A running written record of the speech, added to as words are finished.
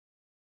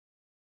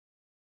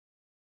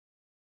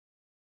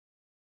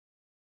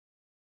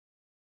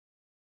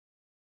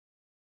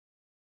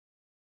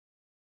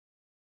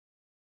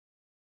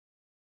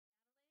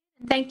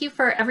Thank you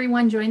for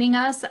everyone joining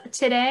us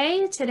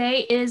today.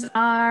 Today is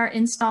our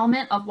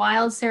installment of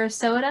Wild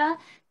Sarasota,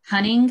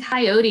 Cunning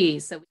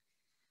Coyotes.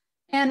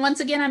 And once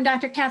again, I'm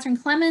Dr. Catherine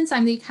Clements.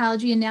 I'm the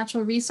Ecology and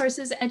Natural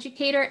Resources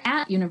Educator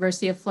at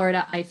University of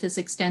Florida IFAS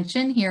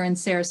Extension here in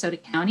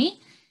Sarasota County.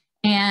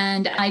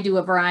 And I do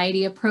a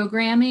variety of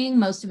programming,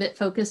 most of it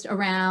focused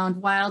around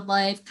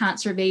wildlife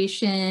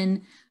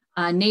conservation,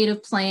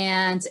 native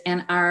plants,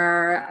 and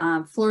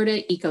our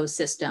Florida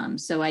ecosystem.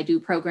 So I do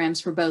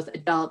programs for both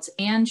adults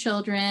and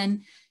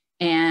children,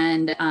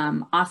 and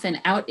often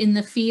out in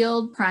the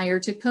field prior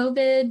to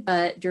COVID,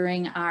 but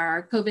during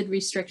our COVID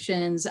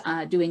restrictions,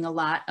 doing a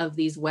lot of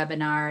these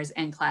webinars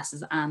and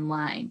classes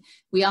online.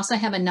 We also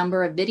have a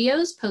number of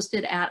videos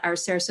posted at our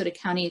Sarasota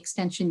County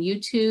Extension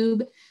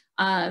YouTube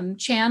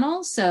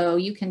channel, so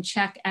you can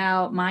check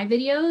out my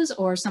videos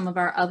or some of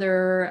our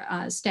other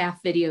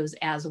staff videos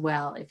as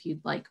well if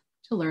you'd like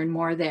to learn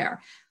more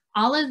there.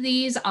 All of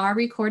these are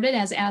recorded,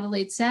 as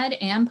Adelaide said,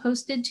 and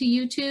posted to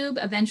YouTube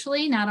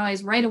eventually, not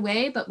always right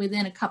away, but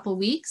within a couple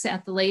weeks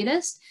at the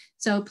latest.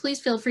 So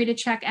please feel free to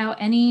check out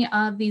any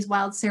of these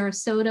Wild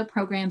Sarasota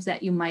programs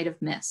that you might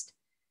have missed.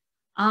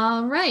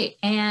 All right,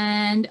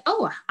 and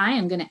I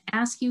am going to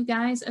ask you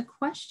guys a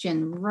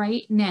question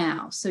right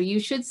now. So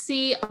you should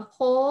see a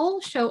poll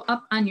show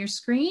up on your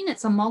screen.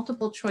 It's a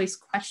multiple choice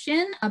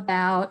question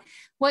about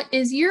what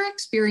is your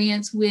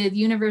experience with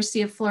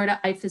University of Florida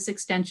IFAS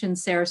Extension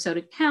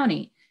Sarasota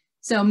County.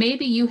 So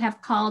maybe you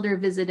have called or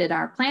visited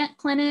our plant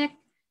clinic.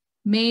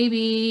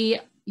 Maybe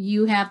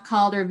you have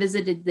called or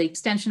visited the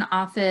extension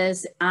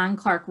office on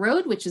Clark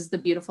Road, which is the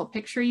beautiful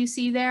picture you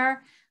see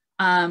there.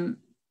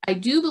 I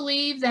do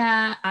believe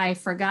that I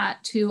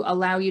forgot to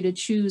allow you to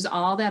choose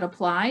all that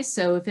apply.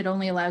 So if it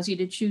only allows you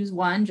to choose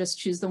one, just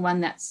choose the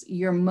one that's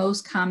your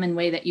most common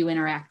way that you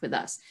interact with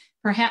us.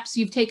 Perhaps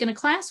you've taken a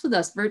class with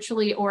us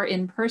virtually or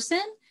in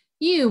person.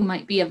 You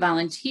might be a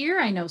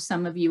volunteer. I know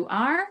some of you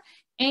are.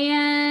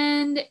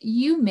 And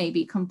you may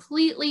be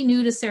completely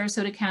new to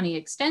Sarasota County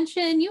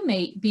Extension. You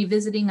may be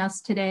visiting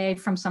us today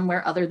from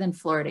somewhere other than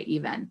Florida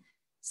even.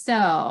 So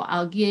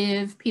I'll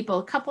give people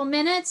a couple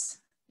minutes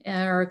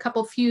or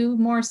a few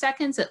more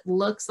seconds. It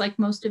looks like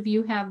most of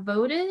you have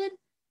voted.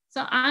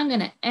 So I'm going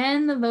to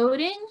end the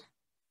voting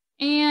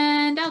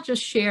and I'll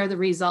just share the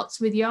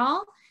results with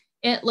y'all.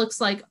 It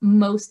looks like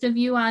most of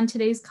you on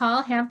today's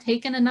call have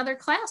taken another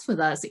class with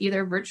us,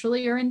 either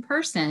virtually or in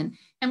person.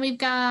 And we've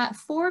got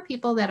 4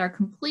 people that are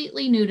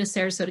completely new to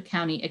Sarasota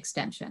County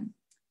Extension.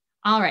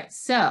 All right,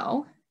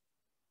 so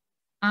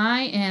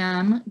I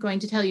am going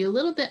to tell you a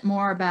little bit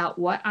more about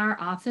what our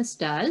office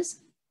does.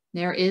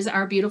 There is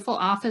our beautiful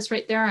office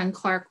right there on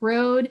Clark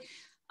Road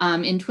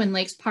in Twin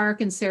Lakes Park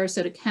in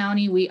Sarasota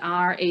County. We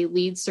are a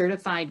LEED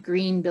certified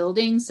green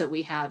building. So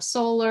we have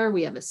solar,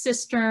 we have a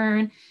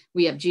cistern,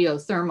 we have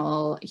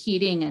geothermal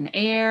heating and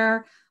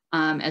air,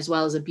 as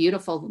well as a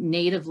beautiful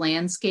native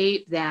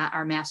landscape that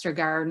our master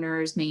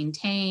gardeners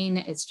maintain.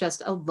 It's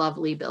just a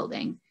lovely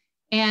building.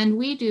 And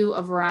we do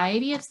a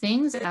variety of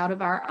things out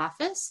of our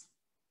office.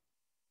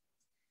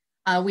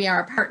 We are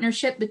a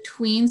partnership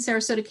between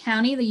Sarasota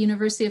County, the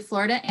University of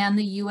Florida, and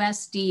the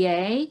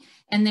USDA.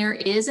 And there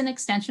is an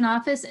extension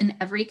office in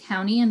every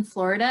county in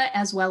Florida,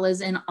 as well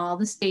as in all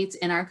the states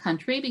in our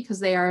country, because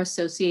they are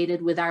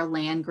associated with our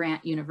land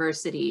grant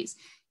universities.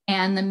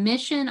 And the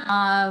mission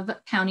of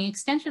county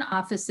extension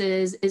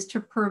offices is to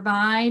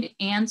provide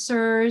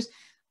answers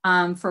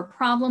for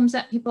problems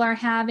that people are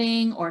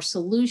having or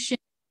solutions.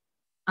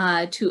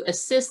 To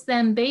assist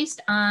them based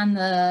on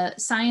the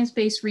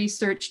science-based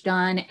research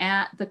done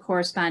at the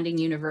corresponding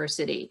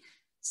university.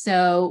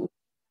 So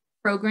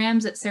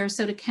programs at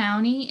Sarasota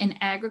County in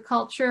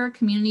agriculture,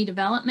 community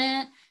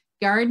development,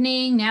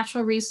 gardening,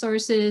 natural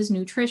resources,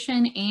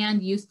 nutrition,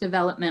 and youth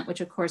development,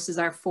 which of course is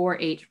our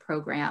 4-H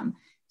program.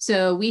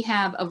 So we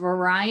have a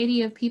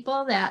variety of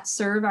people that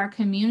serve our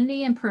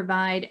community and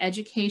provide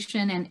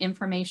education and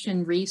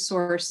information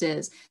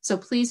resources. So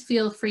please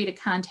feel free to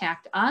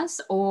contact us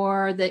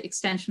or the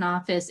extension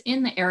office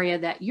in the area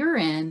that you're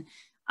in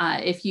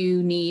if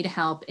you need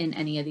help in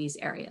any of these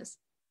areas.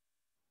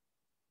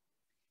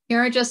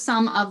 Here are just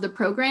some of the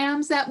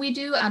programs that we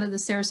do out of the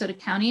Sarasota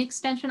County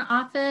Extension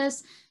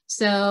Office.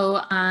 So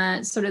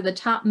sort of the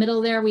top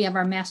middle there, we have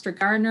our Master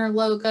Gardener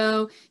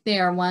logo. They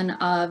are one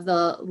of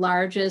the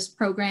largest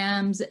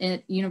programs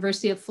at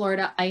University of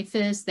Florida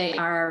IFAS. They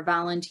are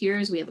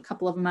volunteers. We have a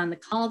couple of them on the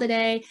call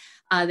today.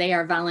 They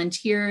are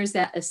volunteers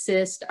that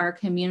assist our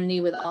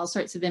community with all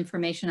sorts of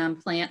information on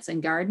plants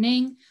and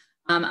gardening.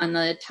 On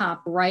the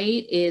top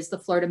right is the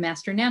Florida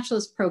Master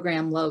Naturalist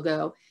Program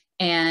logo.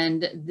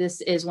 And this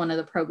is one of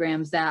the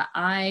programs that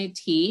I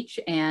teach,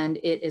 and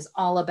it is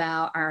all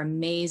about our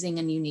amazing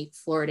and unique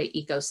Florida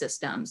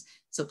ecosystems.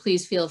 So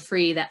please feel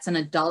free, that's an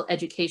adult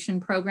education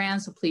program,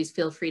 so please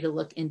feel free to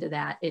look into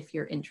that if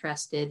you're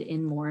interested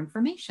in more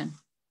information.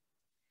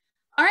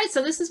 All right,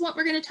 so this is what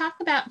we're going to talk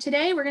about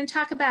today. We're going to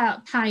talk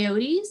about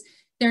coyotes,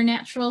 their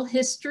natural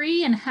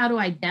history and how to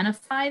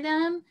identify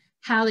them,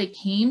 how they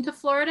came to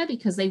Florida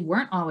because they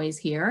weren't always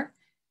here.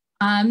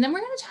 Then we're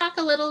going to talk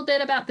a little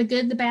bit about the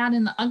good, the bad,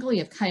 and the ugly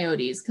of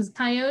coyotes, because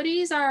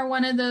coyotes are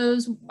one of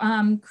those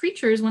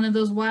creatures, one of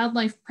those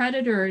wildlife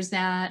predators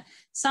that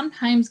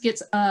sometimes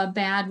gets a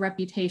bad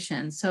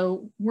reputation.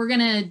 So we're going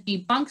to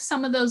debunk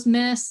some of those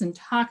myths and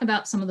talk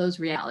about some of those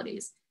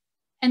realities.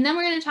 And then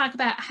we're going to talk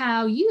about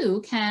how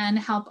you can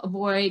help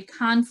avoid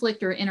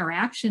conflict or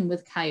interaction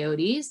with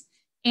coyotes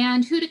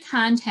and who to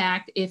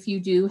contact if you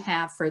do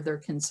have further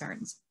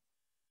concerns.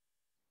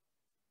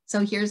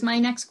 So here's my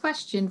next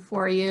question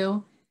for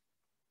you.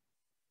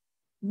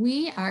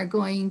 We are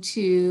going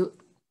to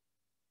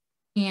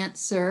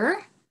answer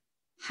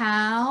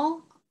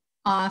how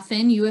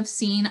often you have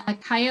seen a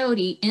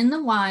coyote in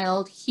the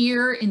wild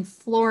here in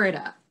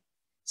Florida.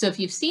 So if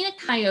you've seen a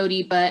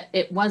coyote, but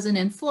it wasn't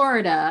in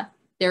Florida,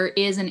 there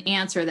is an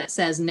answer that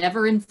says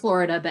never in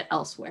Florida, but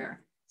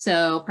elsewhere.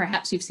 So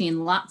perhaps you've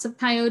seen lots of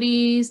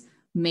coyotes,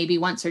 maybe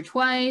once or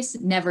twice,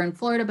 never in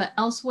Florida, but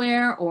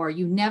elsewhere, or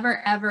you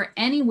never ever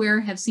anywhere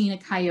have seen a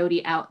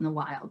coyote out in the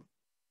wild.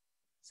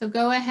 So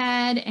go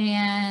ahead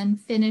and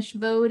finish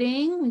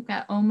voting. We've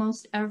got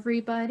almost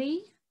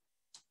everybody.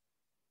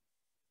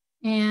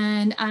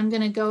 And I'm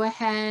going to go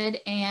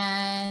ahead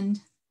and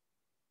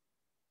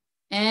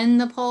end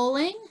the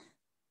polling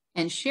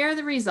and share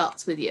the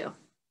results with you.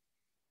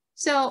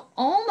 So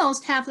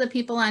almost half of the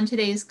people on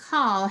today's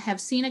call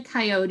have seen a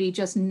coyote,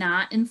 just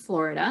not in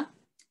Florida.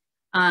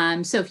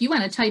 So if you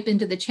want to type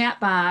into the chat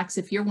box,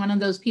 if you're one of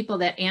those people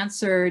that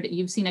answered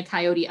you've seen a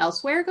coyote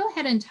elsewhere, go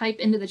ahead and type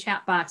into the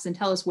chat box and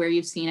tell us where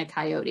you've seen a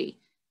coyote.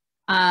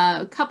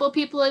 A couple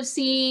people have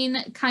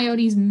seen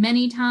coyotes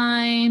many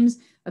times,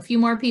 a few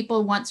more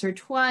people once or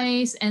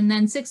twice, and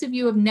then 6 of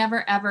you have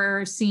never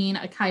ever seen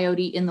a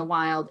coyote in the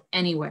wild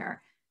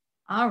anywhere.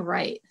 All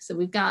right, so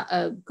we've got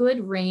a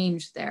good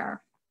range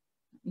there.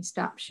 Let me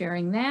stop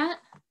sharing that.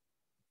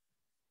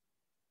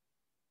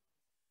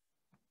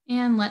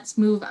 And let's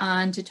move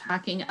on to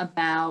talking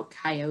about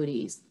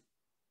coyotes.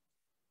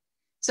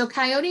 So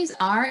coyotes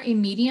are a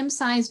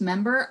medium-sized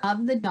member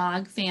of the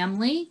dog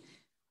family.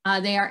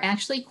 They are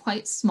actually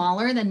quite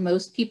smaller than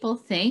most people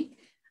think.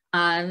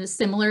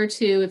 Similar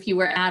to if you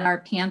were at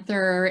our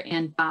panther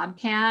and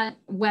bobcat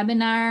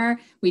webinar,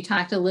 we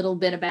talked a little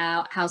bit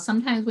about how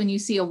sometimes when you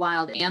see a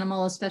wild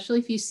animal, especially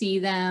if you see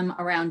them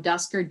around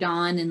dusk or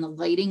dawn and the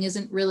lighting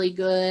isn't really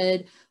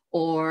good,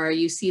 or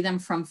you see them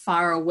from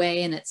far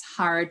away and it's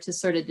hard to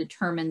sort of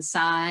determine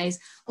size.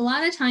 A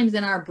lot of times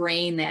in our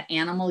brain, that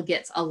animal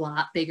gets a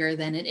lot bigger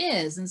than it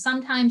is. And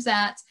sometimes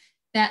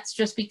that's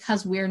just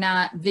because we're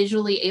not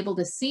visually able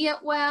to see it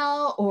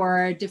well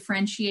or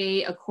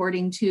differentiate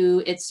according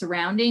to its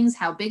surroundings,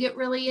 how big it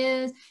really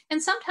is. And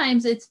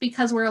sometimes it's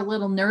because we're a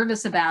little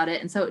nervous about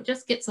it. And so it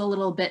just gets a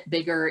little bit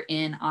bigger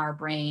in our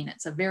brain.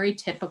 It's a very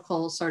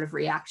typical sort of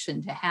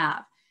reaction to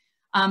have.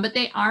 But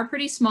they are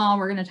pretty small.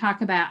 We're going to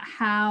talk about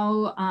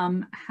how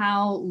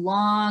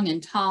long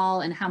and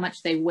tall and how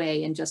much they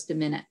weigh in just a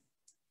minute.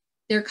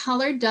 Their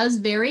color does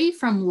vary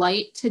from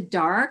light to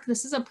dark.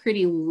 This is a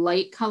pretty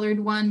light colored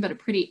one, but a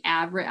pretty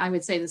average, I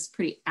would say this is a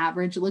pretty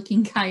average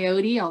looking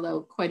coyote,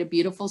 although quite a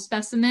beautiful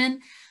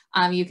specimen.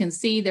 You can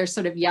see they're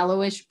sort of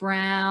yellowish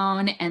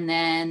brown, and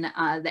then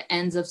the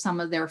ends of some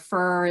of their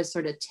fur is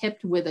sort of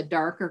tipped with a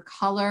darker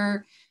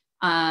color.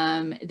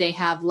 They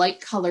have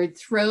light colored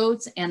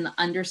throats, and the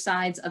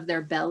undersides of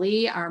their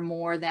belly are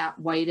more that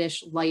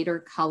whitish, lighter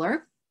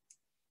color.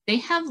 They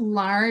have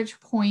large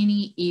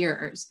pointy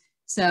ears.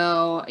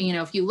 So, you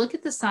know, if you look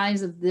at the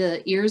size of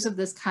the ears of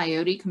this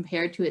coyote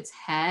compared to its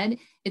head,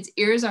 its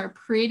ears are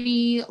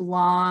pretty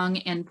long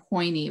and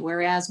pointy.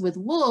 Whereas with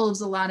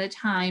wolves, a lot of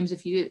times,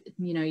 if you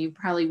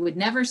probably would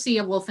never see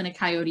a wolf and a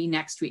coyote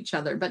next to each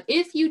other. But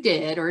if you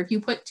did, or if you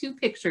put 2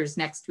 pictures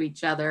next to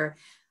each other,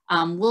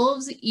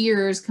 wolves'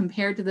 ears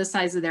compared to the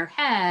size of their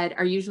head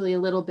are usually a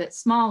little bit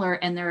smaller,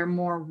 and they're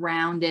more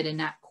rounded and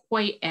not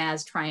quite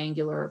as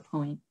triangular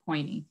or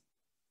pointy.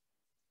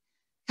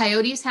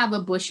 Coyotes have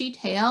a bushy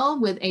tail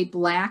with a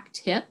black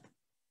tip,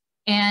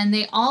 and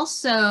they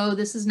also,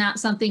 this is not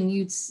something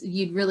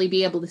you'd really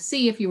be able to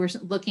see if you were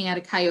looking at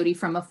a coyote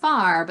from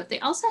afar, but they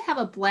also have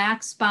a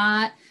black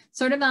spot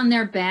sort of on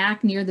their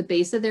back near the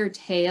base of their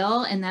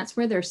tail, and that's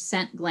where their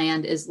scent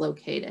gland is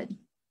located.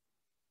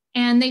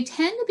 And they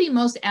tend to be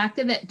most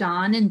active at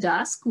dawn and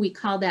dusk. We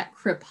call that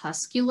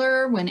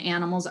crepuscular, when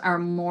animals are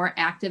more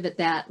active at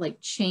that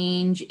like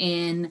change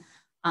in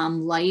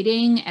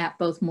lighting at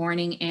both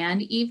morning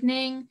and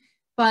evening.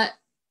 But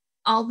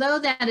although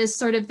that is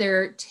sort of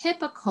their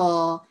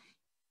typical,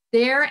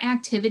 their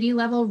activity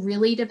level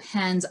really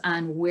depends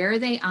on where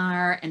they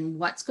are and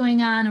what's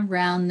going on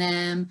around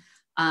them,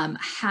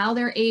 how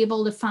they're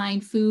able to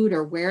find food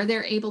or where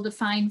they're able to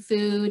find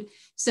food.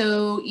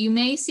 So you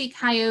may see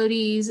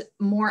coyotes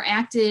more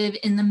active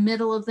in the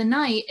middle of the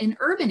night in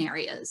urban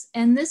areas.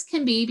 And this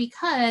can be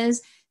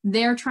because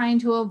they're trying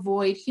to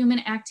avoid human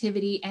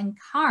activity and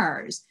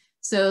cars.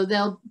 So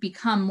they'll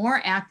become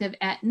more active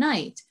at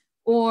night.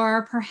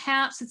 Or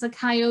perhaps it's a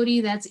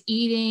coyote that's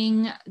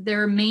eating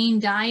their main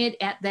diet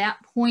at that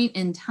point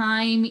in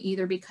time,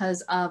 either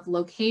because of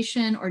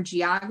location or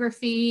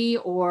geography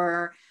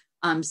or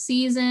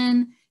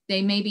season.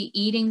 They may be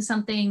eating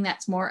something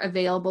that's more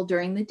available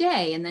during the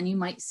day, and then you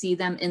might see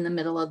them in the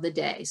middle of the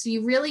day. So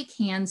you really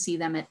can see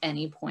them at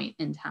any point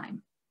in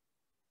time.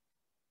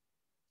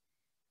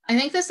 I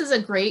think this is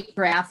a great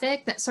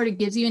graphic that sort of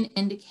gives you an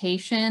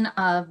indication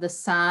of the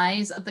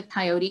size of the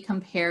coyote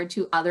compared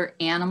to other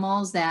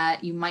animals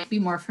that you might be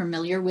more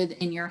familiar with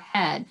in your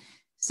head.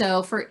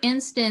 So for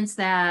instance,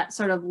 that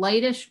sort of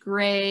lightish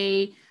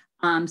gray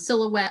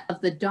silhouette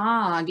of the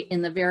dog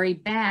in the very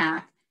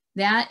back,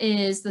 that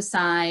is the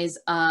size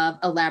of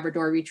a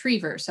Labrador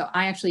Retriever. So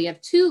I actually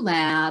have 2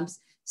 labs.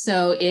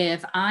 So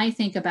if I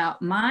think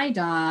about my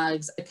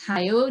dogs, a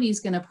coyote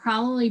is going to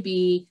probably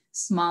be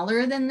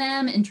smaller than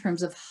them in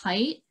terms of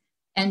height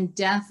and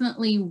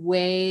definitely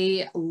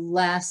way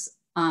less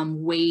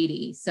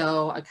weighty.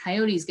 So a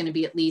coyote is going to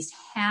be at least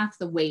half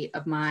the weight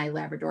of my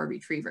Labrador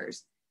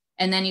Retrievers.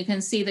 And then you can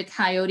see the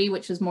coyote,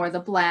 which is more the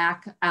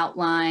black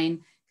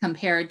outline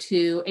compared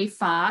to a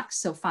fox.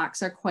 So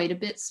fox are quite a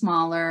bit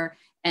smaller.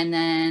 And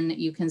then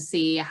you can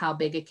see how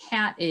big a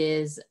cat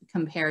is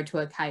compared to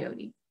a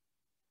coyote.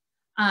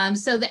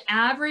 So the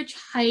average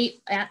height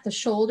at the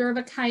shoulder of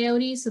a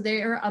coyote, so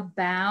they're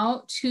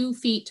about 2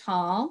 feet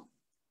tall.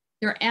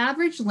 Their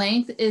average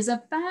length is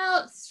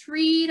about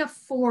 3 to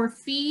 4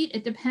 feet.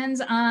 It depends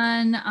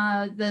on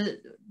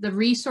the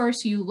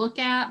resource you look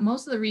at.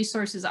 Most of the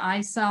resources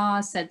I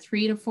saw said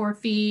 3 to 4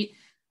 feet.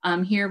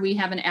 Here we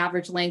have an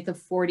average length of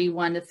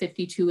 41 to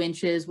 52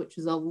 inches, which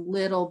is a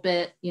little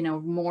bit,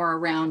 more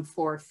around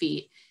 4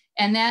 feet.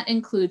 And that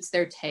includes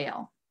their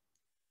tail.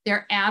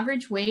 Their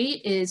average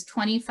weight is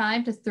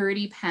 25 to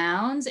 30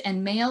 pounds,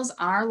 and males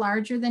are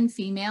larger than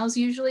females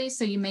usually.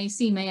 So you may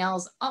see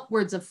males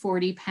upwards of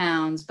 40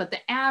 pounds, but the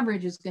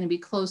average is going to be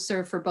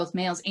closer for both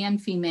males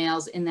and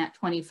females in that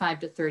 25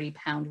 to 30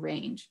 pound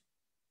range.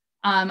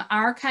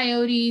 Our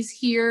coyotes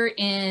here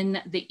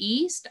in the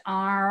east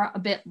are a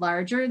bit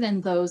larger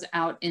than those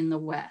out in the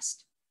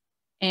west.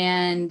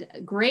 And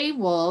gray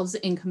wolves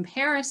in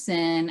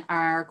comparison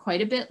are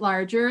quite a bit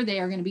larger. They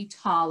are going to be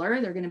taller.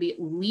 They're going to be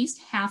at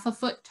least half a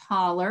foot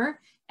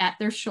taller at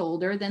their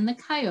shoulder than the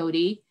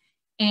coyote.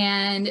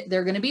 And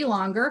they're going to be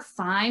longer,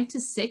 5 to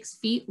 6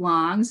 feet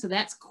long. So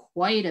that's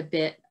quite a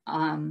bit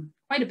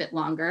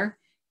longer.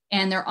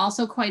 And they're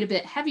also quite a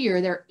bit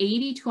heavier. They're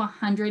 80 to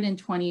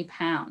 120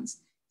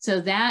 pounds.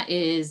 So that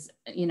is,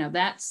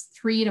 that's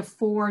 3 to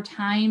 4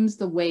 times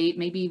the weight,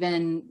 maybe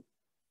even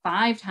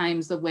 5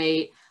 times the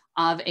weight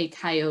of a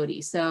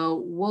coyote.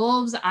 So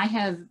wolves, I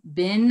have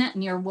been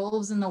near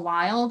wolves in the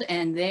wild,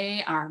 and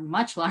they are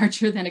much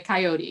larger than a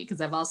coyote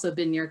because I've also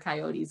been near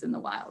coyotes in the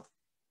wild.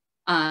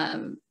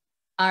 All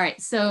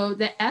right, so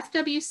the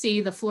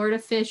FWC, the Florida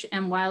Fish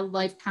and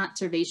Wildlife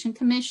Conservation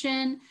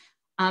Commission,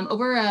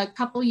 over a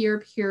couple-year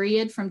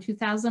period from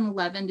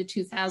 2011 to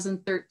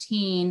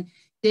 2013,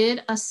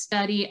 did a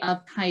study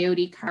of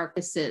coyote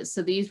carcasses.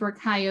 So these were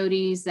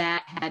coyotes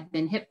that had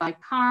been hit by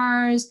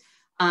cars,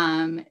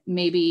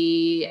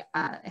 maybe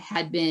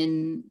had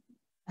been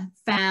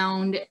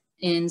found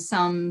in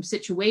some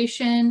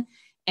situation,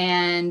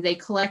 and they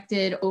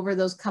collected over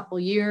those couple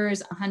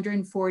years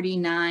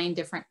 149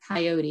 different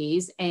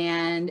coyotes,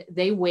 and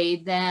they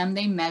weighed them,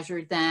 they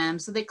measured them.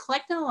 So they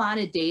collected a lot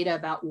of data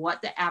about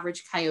what the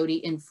average coyote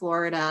in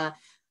Florida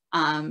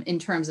in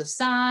terms of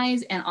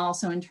size and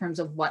also in terms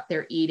of what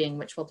they're eating,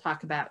 which we'll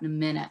talk about in a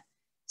minute.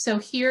 So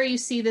here you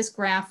see this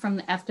graph from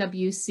the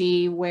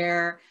FWC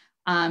where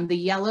the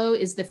yellow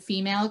is the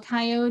female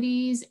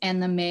coyotes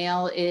and the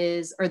male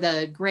is, or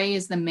the gray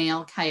is the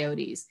male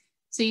coyotes.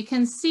 So you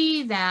can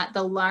see that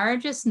the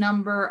largest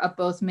number of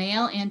both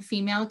male and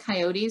female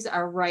coyotes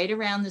are right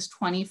around this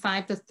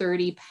 25 to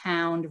 30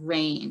 pound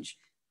range.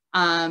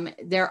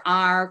 There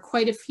are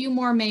quite a few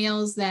more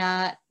males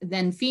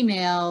than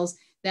females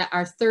that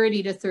are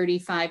 30 to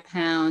 35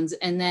 pounds.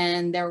 And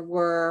then there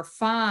were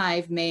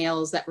 5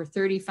 males that were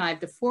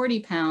 35 to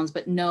 40 pounds,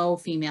 but no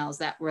females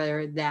that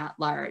were that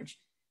large.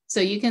 So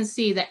you can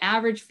see the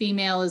average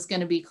female is going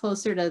to be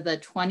closer to the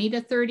 20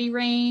 to 30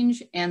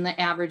 range, and the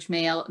average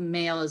male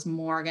is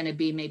more going to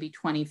be maybe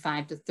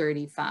 25 to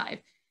 35.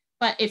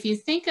 But if you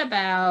think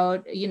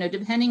about,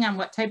 depending on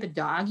what type of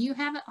dog you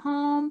have at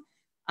home,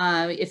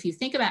 if you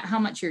think about how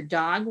much your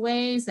dog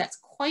weighs, that's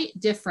quite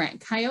different.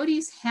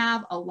 Coyotes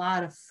have a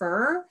lot of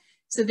fur,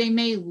 so they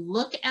may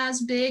look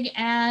as big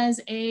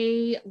as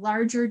a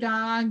larger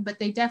dog, but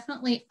they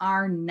definitely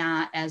are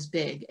not as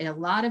big. A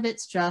lot of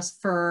it's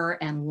just fur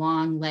and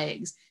long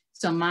legs.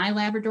 So my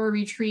Labrador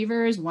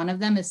Retrievers, one of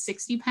them is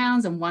 60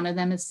 pounds and one of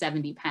them is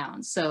 70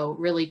 pounds. So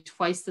really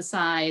twice the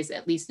size,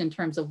 at least in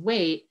terms of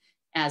weight,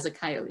 as a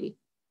coyote.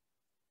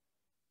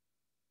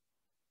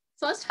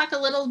 So let's talk a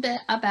little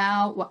bit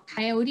about what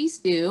coyotes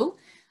do.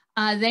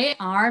 They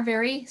are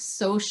very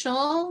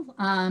social,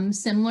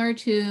 similar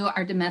to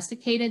our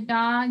domesticated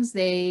dogs.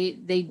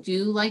 They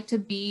do like to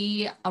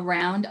be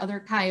around other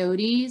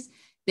coyotes.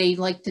 They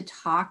like to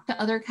talk to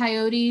other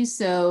coyotes,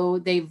 so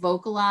they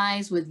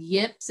vocalize with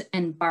yips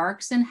and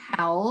barks and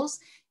howls.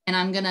 And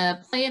I'm going to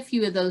play a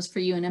few of those for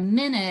you in a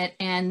minute.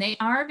 And they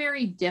are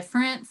very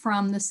different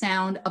from the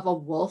sound of a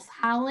wolf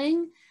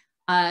howling.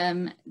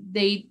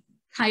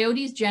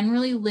 Coyotes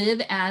generally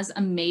live as a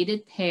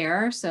mated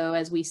pair. So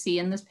as we see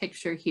in this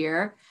picture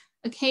here,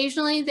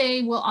 occasionally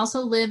they will also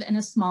live in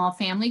a small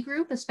family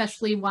group,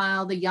 especially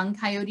while the young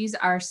coyotes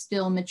are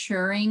still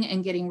maturing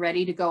and getting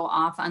ready to go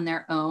off on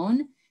their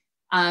own.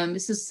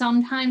 So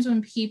sometimes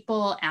when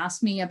people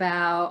ask me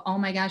about, oh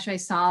my gosh, I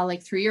saw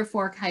like 3 or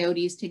 4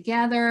 coyotes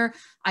together,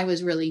 I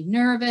was really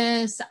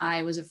nervous,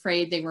 I was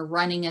afraid they were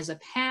running as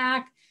a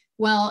pack.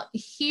 Well,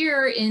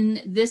 here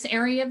in this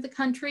area of the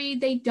country,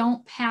 they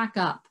don't pack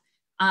up.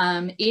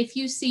 If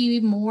you see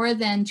more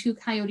than 2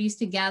 coyotes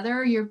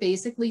together, you're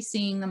basically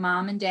seeing the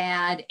mom and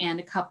dad and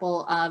a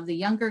couple of the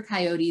younger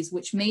coyotes,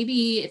 which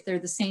maybe if they're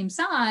the same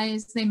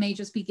size, they may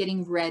just be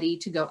getting ready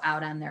to go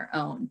out on their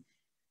own.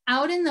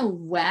 Out in the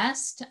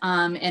West,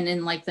 and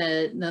in like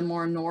the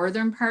more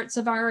northern parts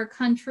of our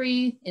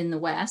country in the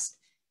West,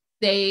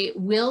 they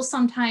will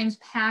sometimes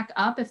pack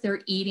up if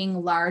they're eating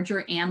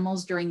larger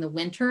animals during the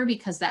winter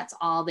because that's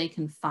all they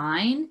can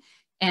find.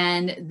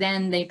 And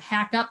then they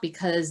pack up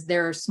because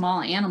they're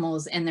small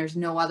animals and there's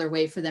no other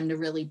way for them to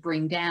really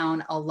bring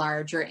down a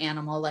larger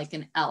animal like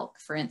an elk,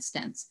 for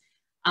instance.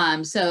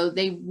 So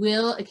they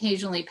will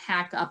occasionally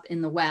pack up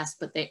in the West,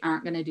 but they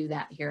aren't going to do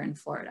that here in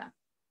Florida.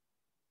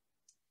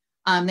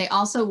 They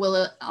also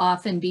will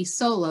often be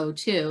solo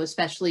too,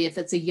 especially if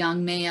it's a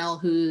young male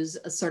who's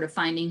sort of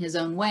finding his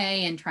own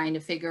way and trying to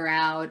figure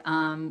out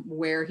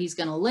where he's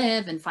going to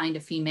live and find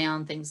a female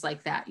and things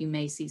like that. You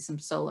may see some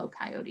solo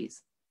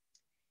coyotes.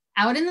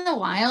 Out in the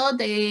wild,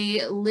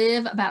 they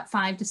live about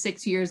 5 to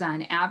 6 years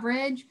on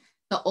average.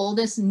 The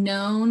oldest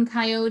known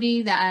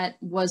coyote that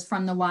was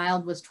from the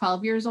wild was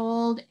 12 years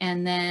old.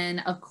 And then,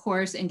 of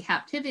course, in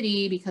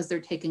captivity, because they're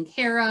taken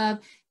care of,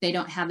 they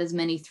don't have as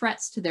many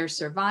threats to their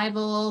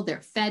survival.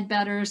 They're fed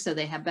better, so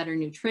they have better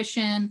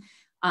nutrition.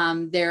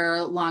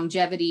 Their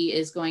longevity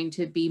is going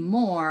to be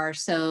more.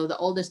 So the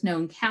oldest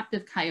known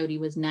captive coyote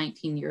was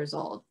 19 years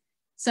old.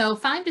 So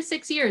 5 to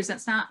 6 years,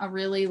 that's not a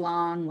really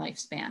long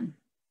lifespan.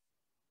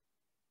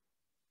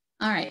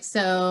 All right,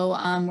 so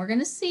we're going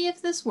to see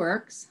if this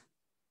works.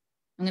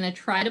 I'm going to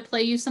try to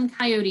play you some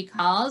coyote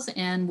calls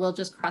and we'll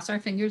just cross our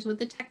fingers with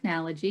the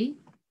technology.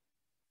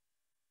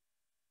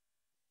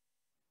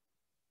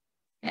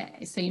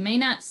 Okay, so you may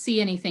not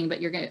see anything,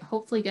 but you're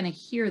hopefully going to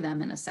hear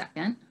them in a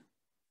second.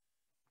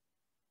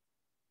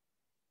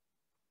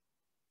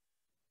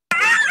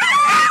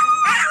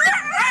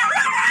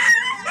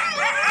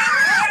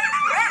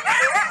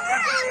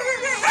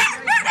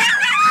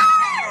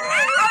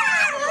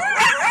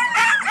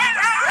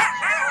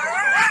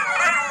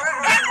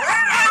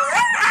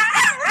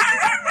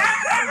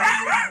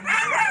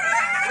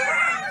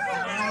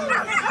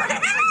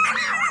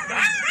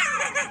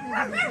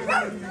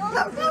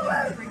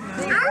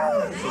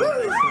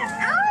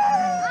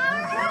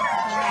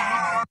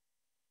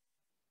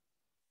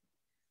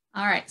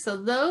 All right, so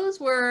those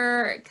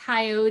were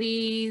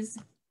coyotes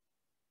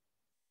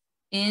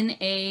in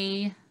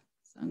a,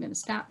 so I'm going to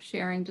stop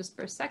sharing just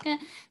for a second.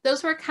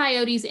 Those were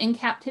coyotes in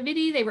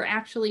captivity. They were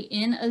actually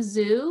in a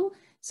zoo.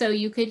 So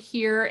you could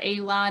hear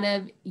a lot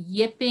of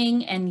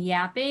yipping and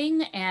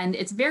yapping, and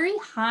it's very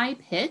high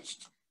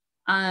pitched.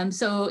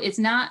 So it's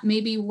not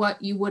maybe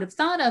what you would have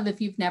thought of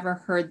if you've never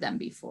heard them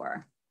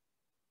before.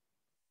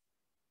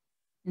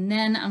 And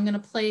then I'm going to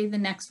play the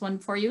next one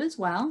for you as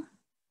well.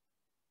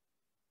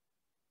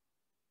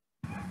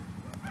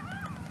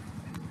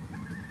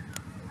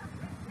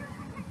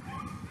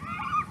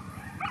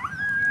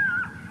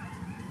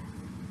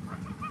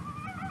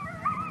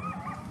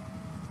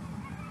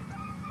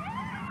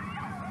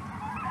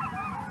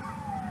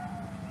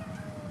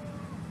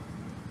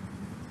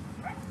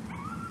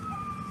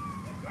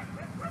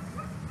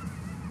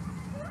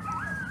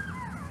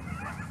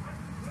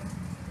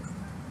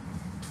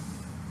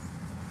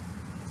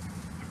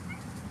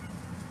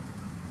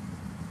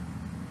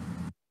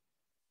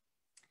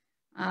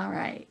 All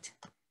right,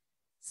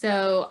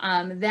 so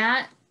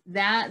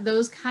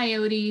those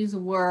coyotes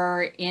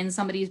were in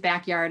somebody's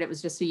backyard. It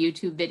was just a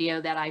YouTube video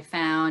that I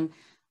found,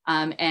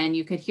 and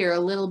you could hear a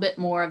little bit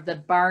more of the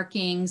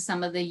barking,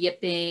 some of the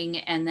yipping,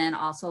 and then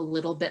also a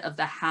little bit of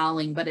the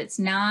howling, but it's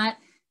not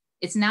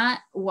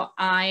what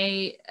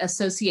I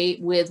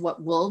associate with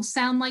what wolves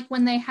sound like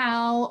when they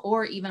howl,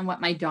 or even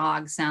what my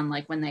dogs sound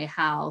like when they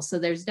howl. So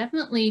there's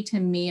definitely, to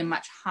me, a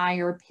much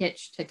higher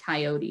pitch to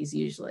coyotes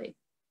usually.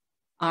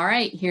 All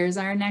right, here's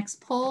our next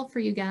poll for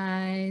you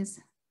guys.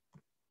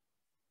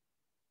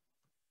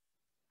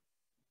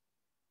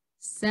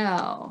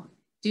 So,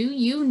 do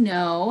you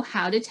know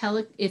how to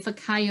tell if a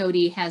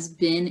coyote has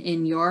been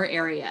in your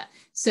area?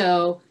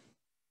 So,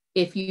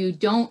 if you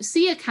don't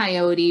see a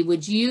coyote,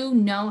 would you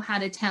know how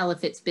to tell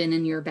if it's been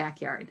in your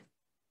backyard?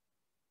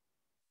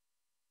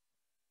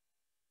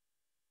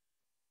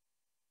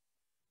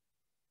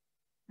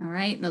 All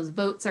right, those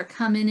votes are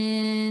coming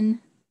in.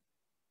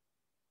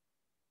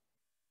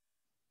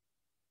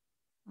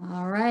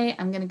 All right,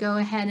 I'm going to go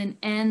ahead and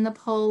end the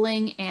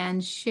polling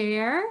and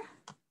share.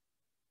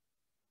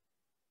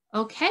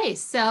 Okay,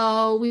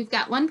 so we've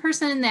got one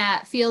person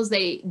that feels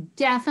they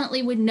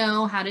definitely would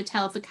know how to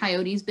tell if a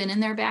coyote's been in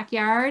their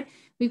backyard.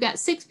 We've got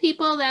 6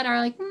 people that are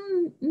like,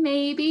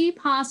 maybe,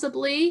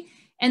 possibly.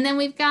 And then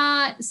we've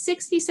got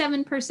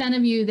 67%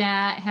 of you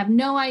that have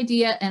no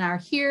idea and are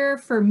here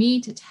for me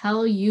to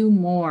tell you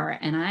more.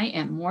 And I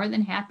am more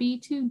than happy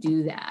to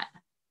do that.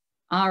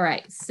 All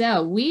right,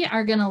 so we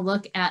are going to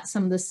look at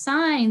some of the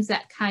signs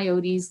that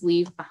coyotes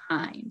leave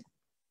behind.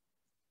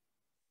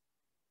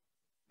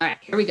 All right,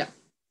 here we go.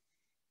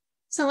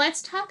 So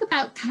let's talk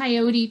about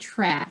coyote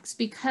tracks,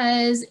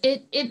 because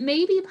it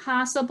may be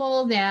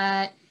possible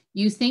that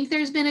you think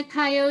there's been a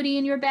coyote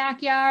in your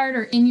backyard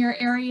or in your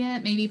area.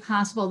 It may be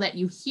possible that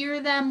you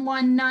hear them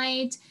one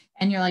night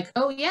and you're like,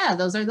 oh yeah,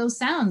 those are those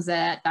sounds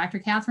that Dr.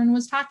 Catherine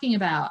was talking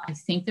about. I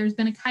think there's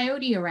been a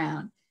coyote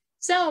around.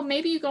 So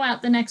maybe you go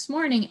out the next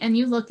morning and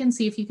you look and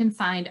see if you can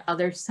find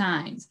other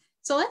signs.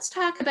 So let's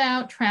talk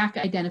about track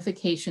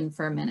identification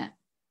for a minute.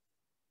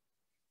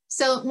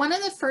 So one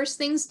of the first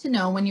things to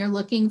know when you're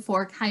looking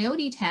for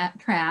coyote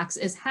tracks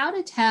is how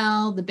to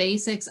tell the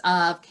basics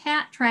of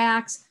cat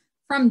tracks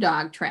from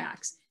dog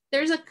tracks.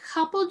 There's a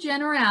couple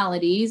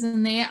generalities,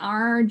 and they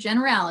are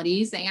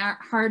generalities. They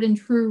aren't hard and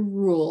true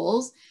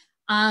rules.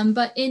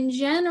 But in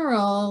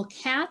general,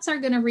 cats are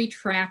going to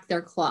retract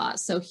their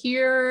claws. So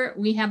here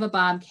we have a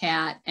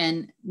bobcat,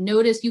 and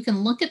notice you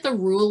can look at the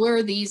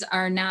ruler. These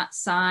are not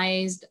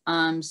sized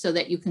so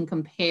that you can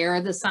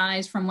compare the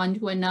size from one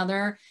to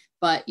another,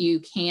 but you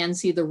can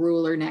see the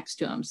ruler next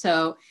to them.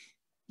 So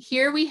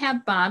here we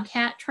have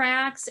bobcat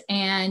tracks,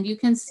 and you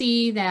can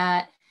see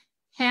that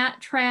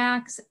cat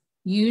tracks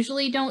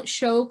usually don't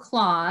show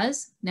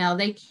claws. Now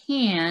they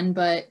can,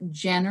 but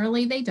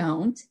generally they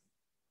don't.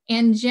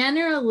 And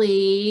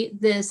generally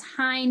this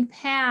hind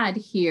pad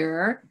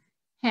here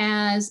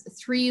has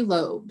 3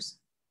 lobes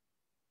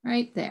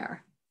right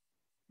there.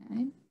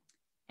 Okay.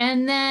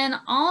 And then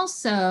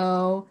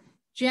also,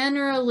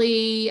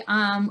 generally,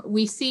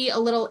 we see a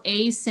little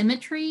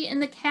asymmetry in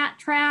the cat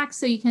track.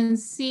 So you can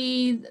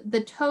see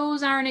the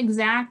toes aren't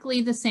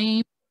exactly the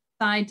same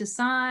side to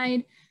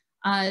side.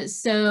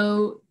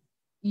 So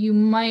you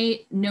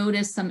might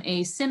notice some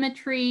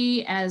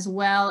asymmetry, as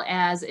well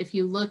as if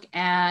you look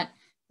at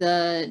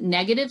the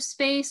negative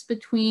space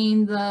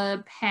between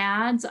the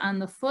pads on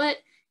the foot,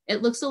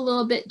 it looks a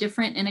little bit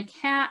different in a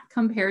cat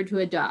compared to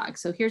a dog.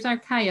 So here's our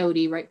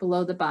coyote right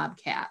below the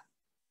bobcat.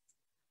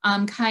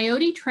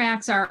 Coyote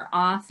tracks are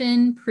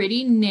often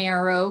pretty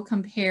narrow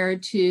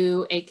compared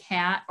to a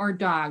cat or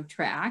dog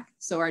track.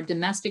 So our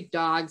domestic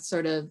dogs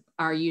sort of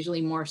are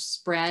usually more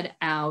spread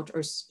out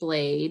or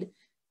splayed.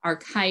 Our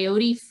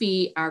coyote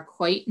feet are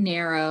quite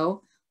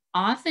narrow.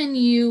 Often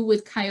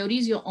with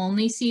coyotes, you'll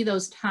only see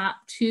those top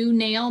 2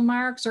 nail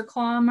marks or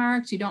claw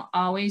marks. You don't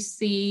always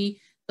see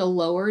the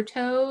lower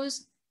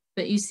toes,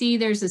 but you see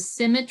there's a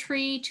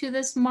symmetry to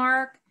this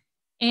mark.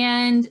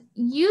 And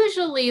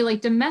usually,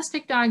 like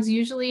domestic dogs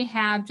usually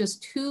have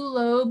just 2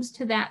 lobes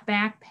to that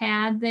back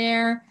pad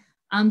there.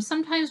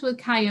 Sometimes with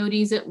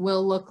coyotes, it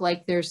will look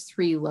like there's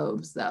 3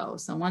 lobes though.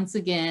 So once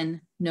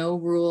again, no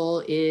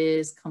rule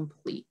is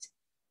complete.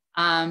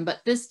 But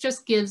this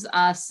just gives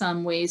us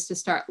some ways to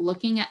start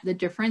looking at the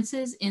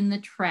differences in the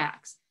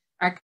tracks.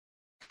 Our,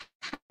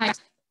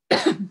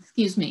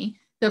 excuse me,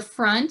 the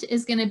front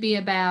is going to be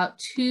about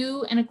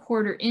 2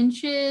 1/4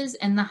 inches,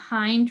 and the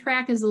hind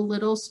track is a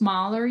little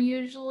smaller,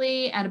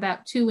 usually at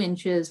about 2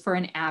 inches for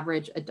an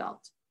average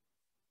adult.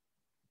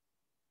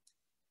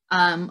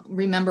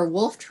 Remember,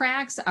 wolf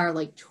tracks are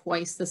like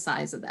twice the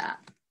size of that.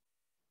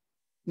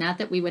 Not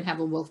that we would have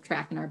a wolf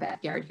track in our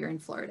backyard here in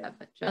Florida,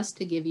 but just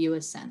to give you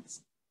a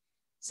sense.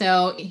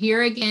 So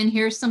here again,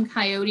 here's some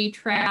coyote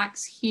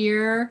tracks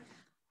here.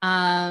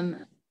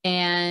 And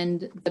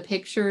the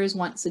pictures,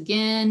 once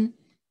again,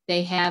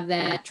 they have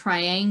that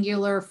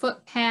triangular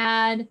foot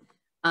pad.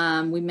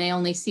 We may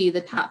only see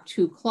the top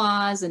 2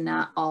 claws and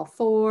not all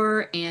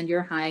 4, and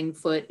your hind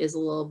foot is a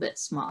little bit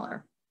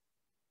smaller.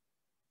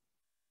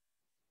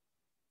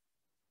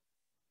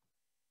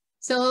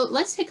 So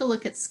let's take a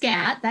look at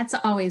scat. That's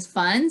always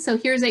fun. So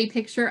here's a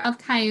picture of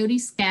coyote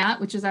scat,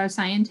 which is our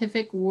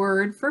scientific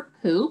word for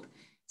poop.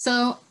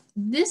 So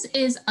this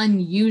is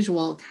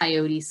unusual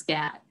coyote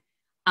scat.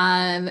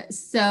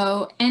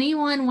 So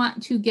anyone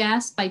want to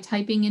guess by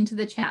typing into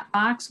the chat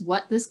box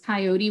what this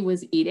coyote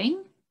was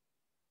eating?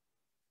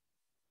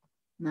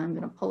 Now I'm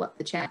going to pull up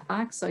the chat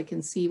box so I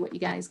can see what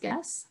you guys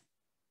guess.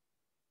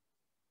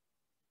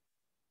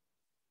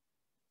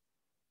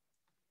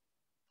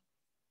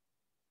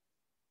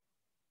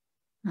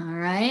 All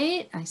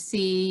right, I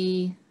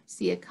see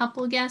a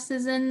couple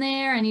guesses in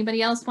there.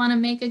 Anybody else want to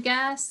make a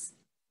guess?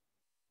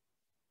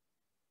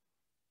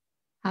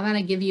 How about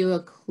I give you a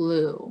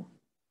clue?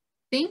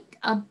 Think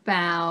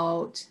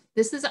about,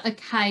 this is a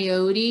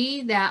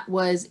coyote that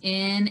was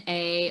in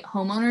a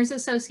homeowners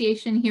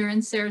association here in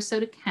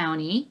Sarasota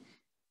County,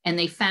 and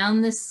they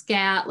found this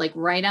scat like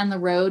right on the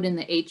road in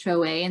the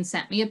HOA and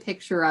sent me a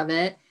picture of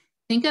it.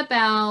 Think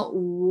about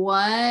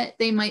what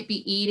they might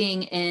be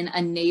eating in a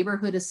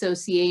neighborhood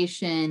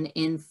association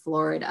in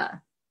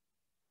Florida.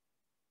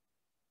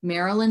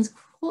 Maryland's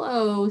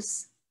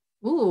close.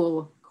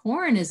 Ooh,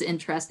 corn is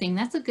interesting.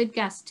 That's a good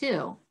guess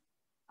too.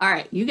 All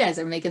right, you guys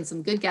are making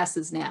some good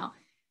guesses now,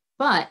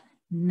 but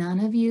none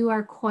of you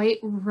are quite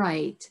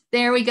right.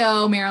 There we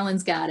go,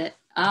 Maryland's got it.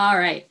 All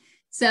right,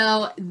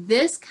 so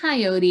this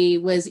coyote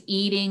was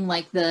eating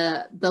like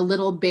the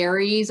little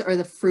berries or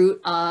the fruit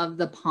of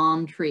the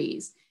palm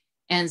trees.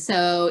 And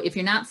so if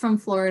you're not from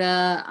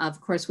Florida,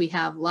 of course, we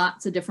have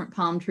lots of different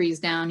palm trees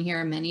down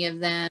here, many of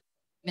them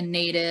even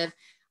native.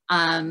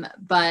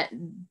 But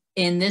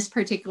in this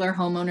particular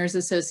homeowners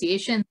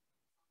association,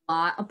 a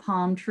lot of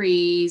palm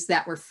trees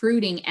that were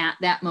fruiting at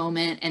that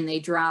moment, and they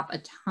drop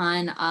a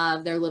ton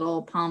of their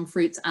little palm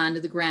fruits onto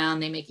the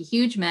ground. They make a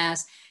huge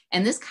mess.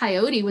 And this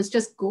coyote was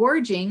just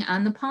gorging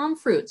on the palm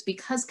fruits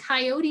because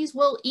coyotes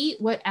will eat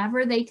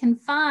whatever they can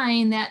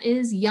find that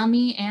is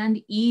yummy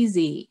and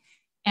easy.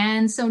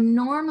 And so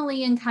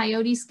normally in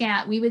coyote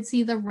scat, we would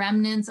see the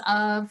remnants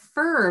of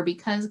fur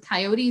because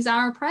coyotes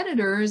are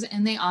predators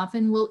and they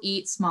often will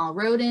eat small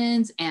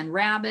rodents and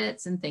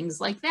rabbits and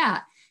things like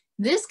that.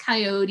 This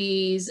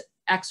coyote's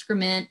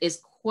excrement is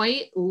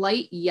quite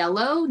light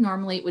yellow.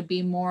 Normally it would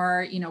be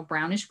more,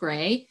 brownish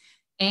gray,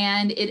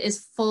 and it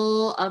is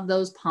full of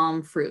those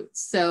palm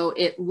fruits. So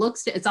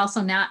it's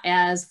also not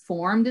as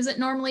formed as it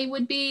normally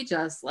would be,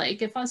 just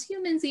like if us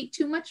humans eat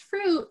too much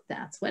fruit,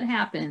 that's what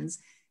happens.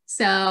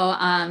 So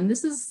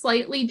this is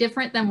slightly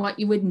different than what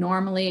you would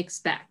normally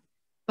expect,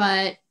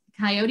 but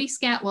coyote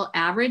scat will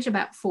average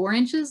about 4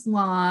 inches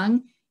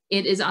long.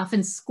 It is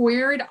often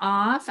squared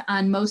off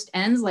on most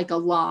ends like a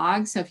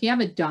log. So if you have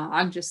a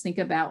dog, just think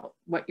about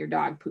what your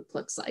dog poop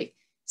looks like.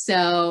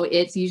 So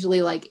it's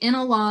usually like in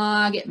a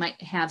log, it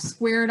might have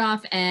squared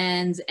off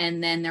ends,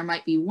 and then there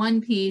might be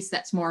one piece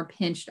that's more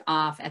pinched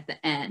off at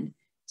the end.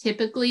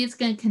 Typically, it's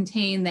going to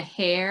contain the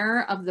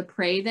hair of the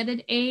prey that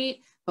it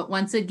ate, but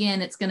once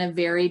again, it's going to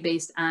vary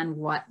based on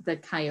what the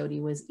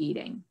coyote was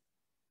eating.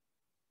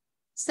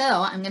 So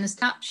I'm going to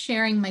stop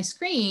sharing my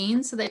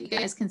screen so that you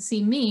guys can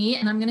see me,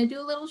 and I'm going to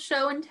do a little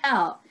show and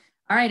tell.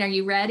 All right, are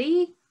you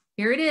ready?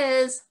 Here it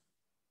is.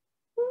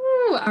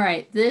 Woo. All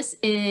right, this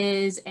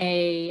is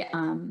a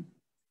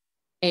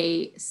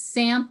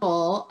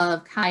sample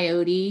of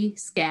coyote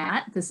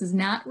scat. This is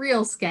not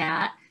real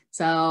scat,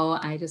 so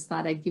I just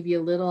thought I'd give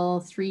you a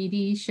little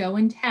 3D show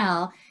and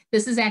tell.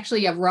 This is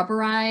actually a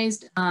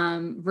rubberized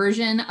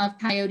version of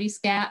coyote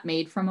scat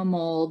made from a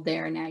mold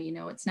there. Now you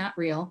know it's not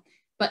real.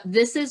 But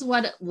this is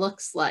what it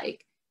looks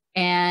like.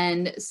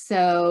 And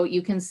so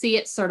you can see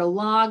it's sort of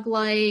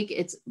log-like.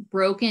 It's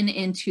broken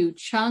into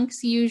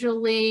chunks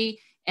usually,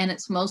 and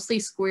it's mostly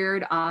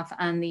squared off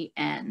on the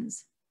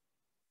ends.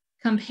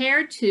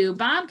 Compared to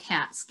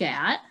bobcat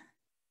scat,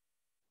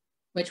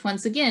 which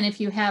once again, if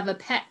you have a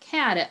pet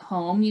cat at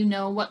home, you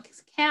know what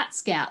cat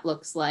scat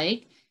looks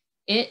like.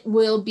 It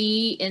will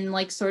be in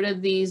like sort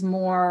of these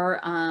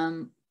more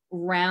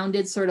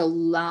rounded sort of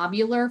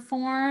lobular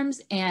forms,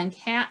 and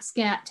cat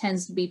scat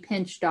tends to be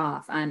pinched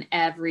off on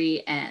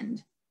every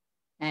end.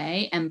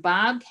 Okay, and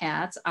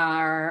bobcats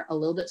are a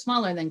little bit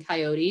smaller than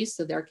coyotes,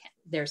 so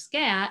their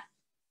scat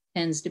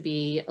tends to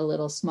be a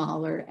little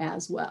smaller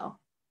as well.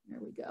 There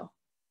we go.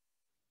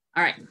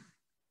 All right,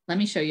 let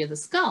me show you the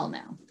skull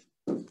now.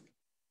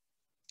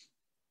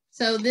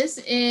 So this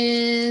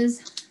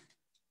is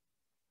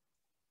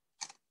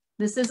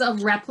a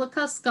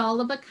replica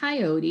skull of a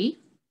coyote.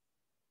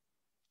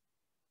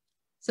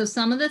 So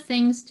some of the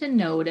things to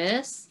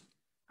notice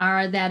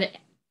are that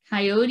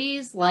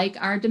coyotes, like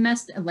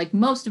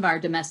most of our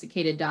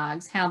domesticated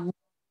dogs, have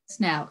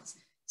snouts.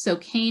 So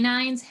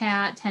canines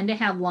tend to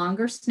have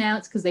longer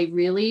snouts because they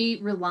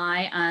really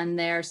rely on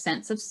their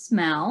sense of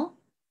smell.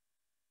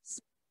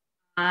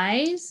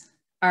 Eyes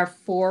are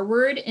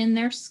forward in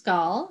their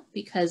skull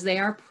because they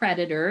are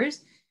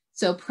predators.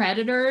 So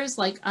predators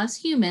like us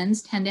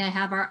humans tend to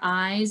have our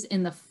eyes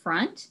in the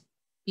front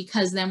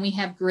because then we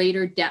have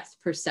greater depth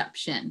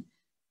perception.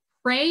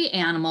 Prey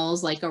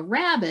animals like a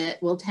rabbit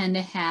will tend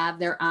to have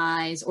their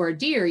eyes, or a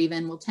deer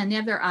even, will tend to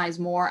have their eyes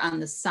more on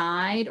the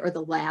side or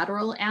the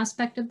lateral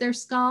aspect of their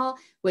skull,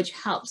 which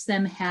helps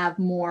them have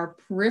more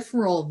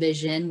peripheral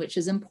vision, which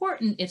is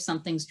important if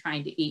something's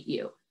trying to eat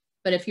you.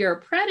 But if you're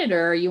a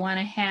predator, you want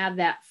to have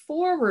that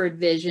forward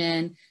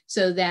vision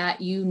so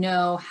that you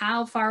know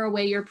how far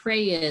away your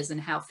prey is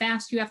and how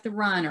fast you have to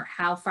run or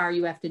how far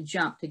you have to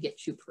jump to get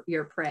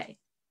your prey.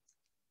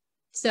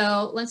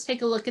 So let's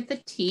take a look at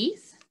the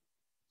teeth.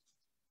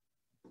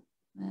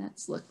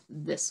 Let's look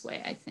this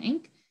way, I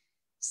think.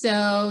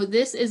 So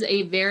this is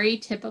a very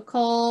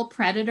typical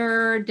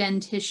predator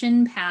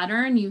dentition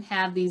pattern. You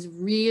have these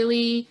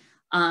really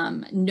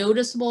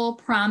noticeable,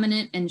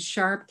 prominent, and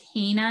sharp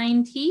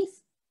canine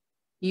teeth.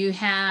 You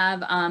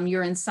have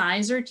your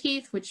incisor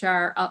teeth, which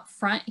are up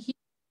front here,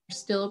 are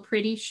still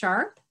pretty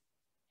sharp.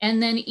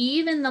 And then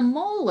even the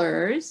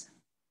molars,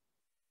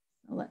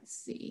 let's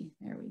see,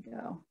 there we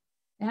go.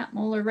 That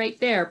molar right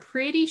there,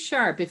 pretty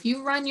sharp. If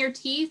you run your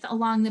teeth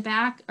along the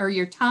back, or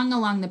your tongue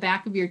along the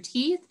back of your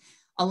teeth,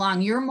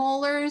 along your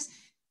molars,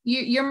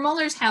 your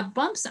molars have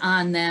bumps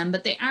on them,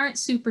 but they aren't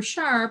super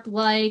sharp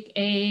like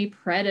a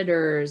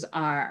predator's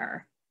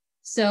are.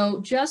 So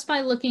just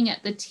by looking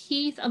at the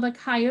teeth of a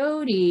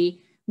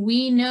coyote,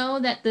 we know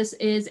that this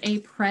is a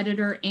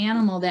predator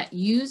animal that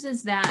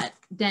uses that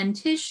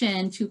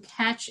dentition to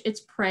catch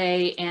its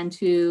prey and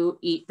to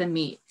eat the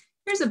meat.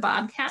 Here's a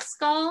bobcat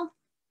skull.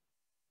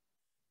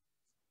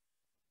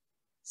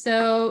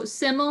 So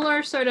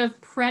similar sort of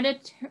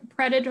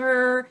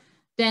predator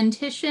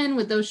dentition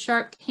with those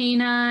sharp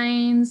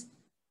canines.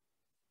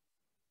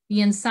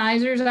 The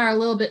incisors are a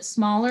little bit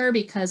smaller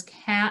because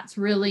cats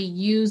really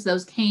use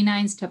those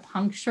canines to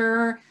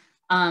puncture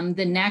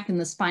the neck and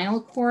the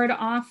spinal cord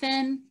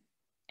often.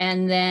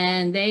 And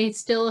then they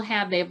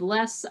have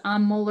less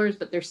molars,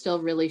 but they're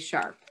still really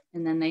sharp.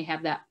 And then they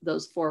have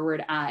those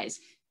forward eyes.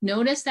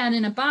 Notice that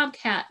in a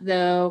bobcat,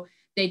 though,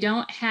 they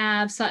don't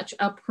have such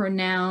a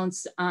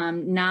pronounced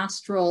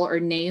nostril or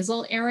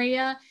nasal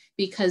area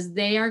because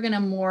they are going to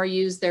more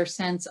use their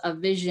sense of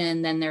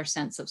vision than their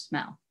sense of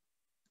smell.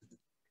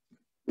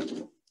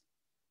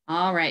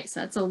 All right, so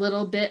that's a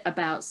little bit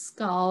about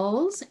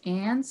skulls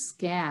and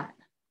scat.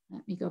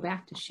 Let me go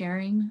back to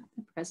sharing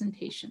the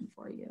presentation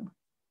for you.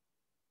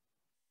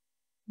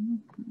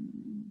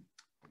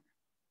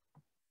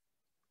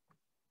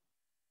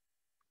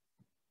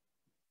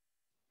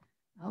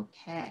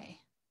 Okay.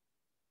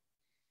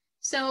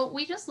 So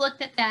we just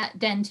looked at that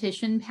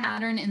dentition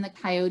pattern in the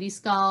coyote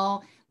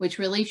skull, which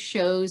really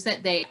shows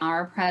that they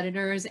are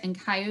predators, and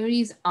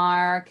coyotes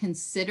are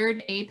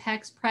considered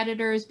apex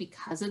predators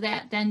because of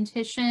that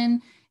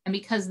dentition and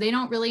because they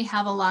don't really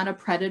have a lot of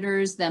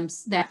predators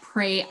that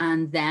prey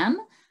on them.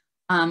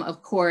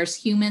 Of course,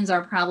 humans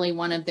are probably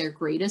one of their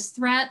greatest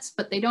threats,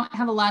 but they don't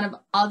have a lot of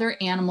other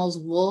animals.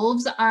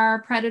 Wolves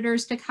are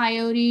predators to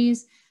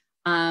coyotes.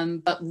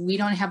 But we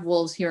don't have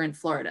wolves here in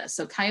Florida.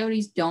 So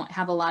coyotes don't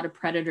have a lot of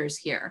predators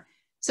here.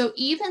 So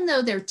even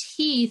though their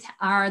teeth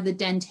are the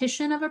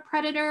dentition of a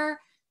predator,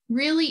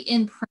 really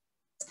in practice,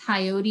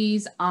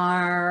 coyotes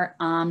are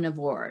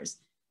omnivores.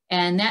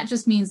 And that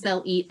just means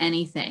they'll eat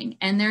anything.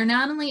 And they're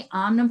not only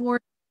omnivores,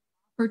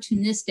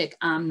 opportunistic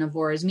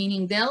omnivores,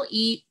 meaning they'll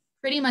eat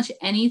pretty much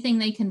anything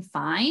they can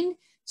find.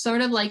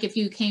 Sort of like if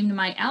you came to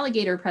my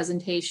alligator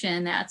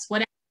presentation, that's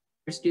what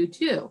alligators do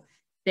too.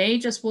 They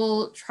just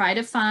will try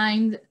to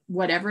find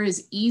whatever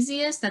is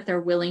easiest that they're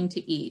willing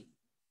to eat.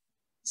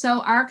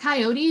 So our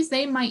coyotes,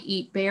 they might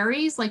eat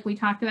berries like we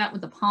talked about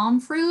with the palm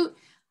fruit,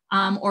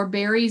 or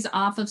berries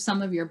off of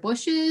some of your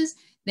bushes.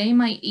 They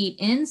might eat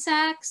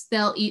insects.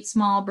 They'll eat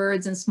small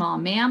birds and small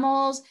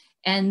mammals.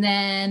 And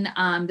then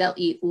they'll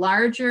eat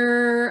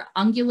larger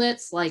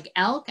ungulates like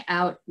elk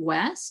out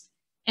west.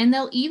 And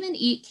they'll even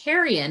eat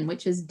carrion,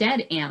 which is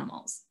dead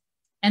animals.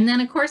 And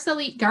then, of course,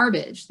 they'll eat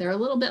garbage. They're a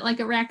little bit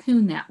like a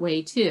raccoon that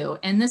way, too.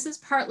 And this is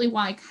partly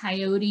why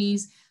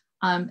coyotes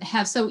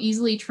have so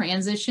easily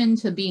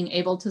transitioned to being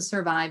able to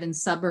survive in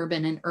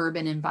suburban and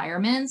urban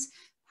environments,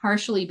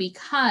 partially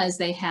because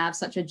they have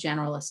such a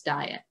generalist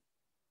diet.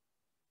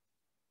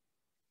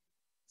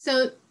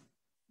 So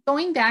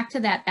going back to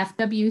that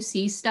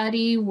FWC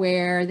study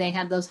where they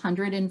had those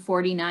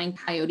 149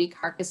 coyote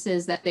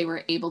carcasses that they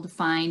were able to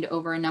find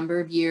over a number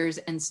of years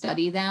and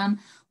study them,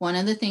 one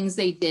of the things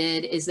they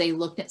did is they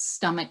looked at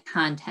stomach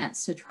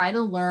contents to try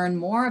to learn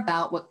more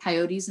about what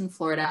coyotes in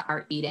Florida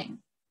are eating.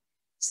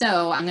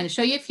 So I'm going to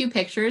show you a few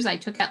pictures. I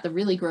took out the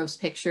really gross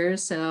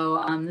pictures,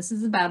 so this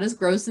is about as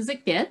gross as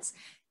it gets.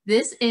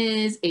 This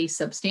is a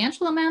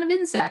substantial amount of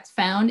insects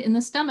found in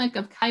the stomach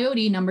of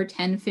coyote number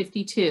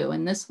 1052.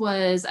 And this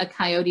was a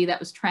coyote that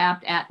was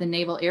trapped at the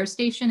Naval Air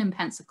Station in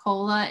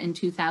Pensacola in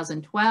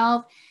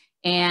 2012.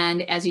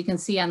 And as you can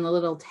see on the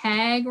little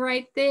tag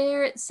right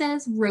there, it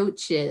says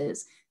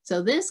roaches.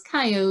 So this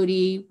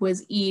coyote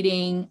was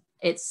eating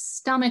its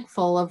stomach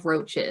full of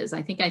roaches.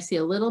 I think I see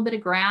a little bit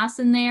of grass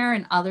in there.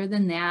 And other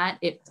than that,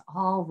 it's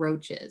all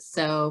roaches.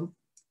 So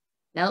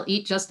they'll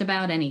eat just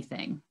about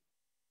anything.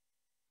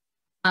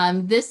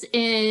 This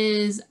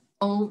is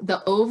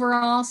the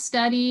overall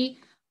study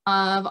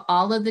of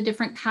all of the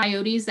different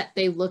coyotes that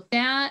they looked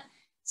at.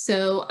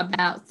 So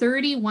about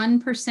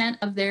 31%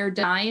 of their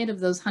diet of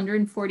those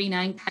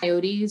 149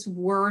 coyotes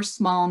were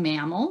small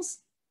mammals.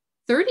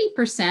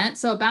 30%,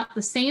 so about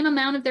the same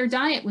amount of their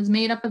diet was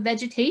made up of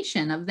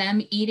vegetation, of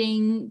them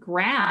eating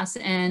grass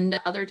and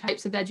other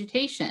types of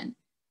vegetation.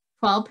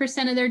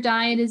 12% of their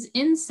diet is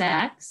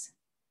insects.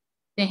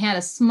 They had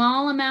a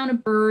small amount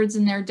of birds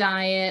in their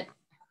diet.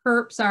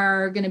 Herps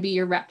are going to be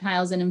your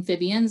reptiles and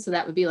amphibians, so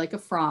that would be like a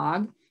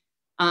frog,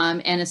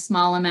 and a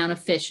small amount of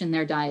fish in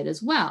their diet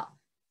as well.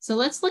 So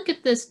let's look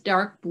at this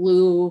dark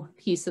blue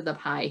piece of the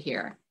pie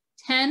here.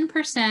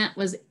 10%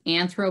 was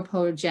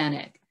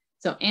anthropogenic.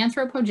 So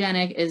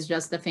anthropogenic is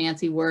just the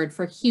fancy word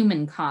for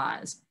human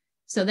caused.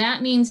 So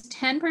that means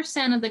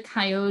 10% of the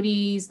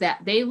coyotes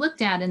that they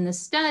looked at in the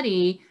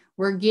study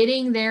were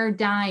getting their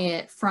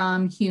diet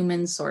from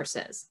human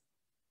sources.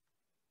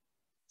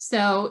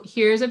 So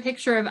here's a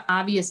picture of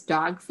obvious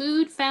dog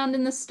food found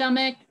in the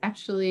stomach,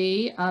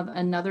 actually of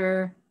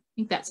another, I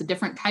think that's a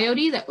different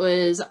coyote that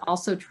was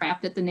also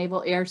trapped at the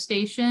Naval Air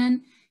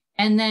Station.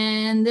 And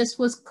then this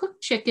was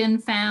cooked chicken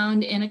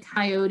found in a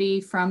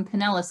coyote from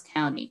Pinellas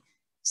County.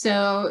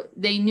 So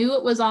they knew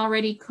it was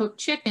already cooked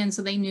chicken,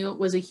 so they knew it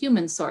was a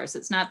human source.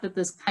 It's not that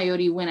this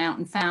coyote went out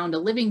and found a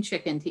living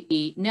chicken to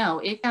eat. No,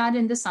 it got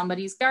into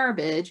somebody's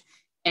garbage,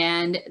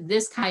 and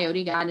this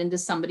coyote got into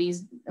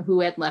somebody's who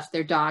had left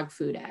their dog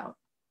food out.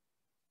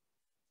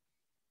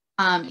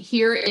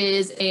 Here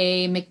is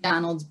a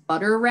McDonald's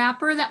butter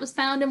wrapper that was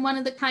found in one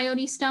of the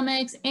coyote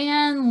stomachs.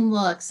 And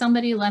look,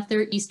 somebody left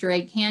their Easter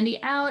egg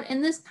candy out,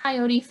 and this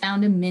coyote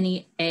found a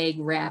mini egg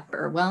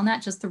wrapper. Well,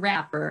 not just the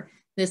wrapper.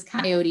 This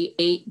coyote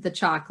ate the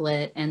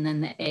chocolate, and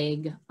then the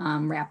egg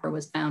wrapper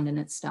was found in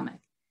its stomach.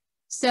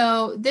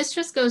 So this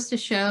just goes to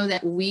show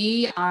that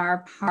we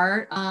are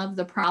part of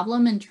the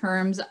problem in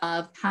terms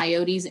of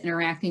coyotes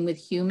interacting with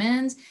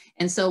humans.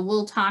 And so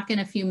we'll talk in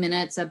a few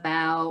minutes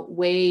about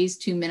ways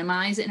to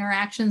minimize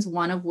interactions,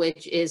 one of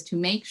which is to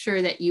make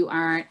sure that you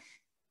aren't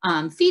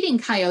feeding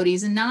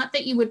coyotes, and not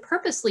that you would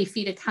purposely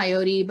feed a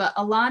coyote, but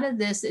a lot of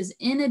this is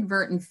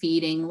inadvertent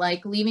feeding,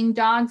 like leaving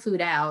dog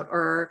food out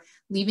or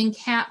leaving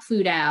cat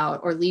food out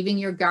or leaving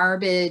your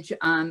garbage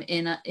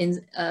in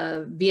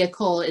a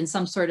vehicle in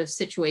some sort of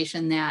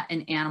situation that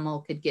an animal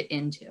could get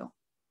into.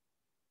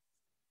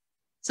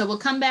 So we'll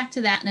come back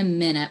to that in a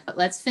minute, but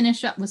let's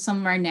finish up with some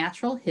of our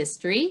natural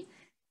history.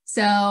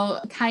 So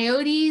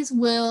coyotes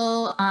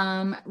will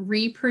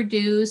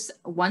reproduce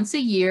once a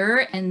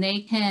year, and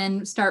they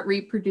can start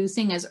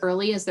reproducing as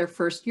early as their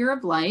first year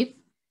of life.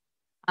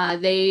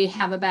 They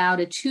have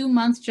about a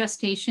 2-month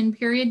gestation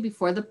period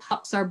before the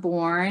pups are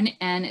born,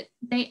 and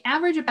they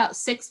average about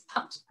 6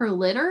 pups per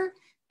litter,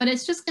 but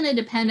it's just going to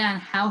depend on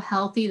how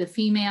healthy the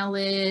female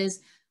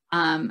is,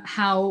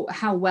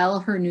 how well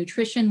her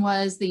nutrition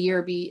was the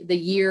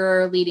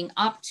year leading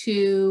up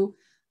to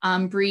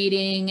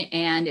breeding,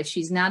 and if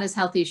she's not as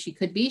healthy as she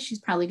could be,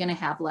 she's probably going to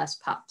have less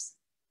pups.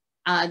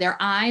 Their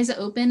eyes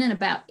open in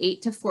about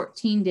 8 to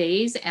 14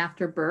 days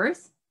after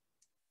birth.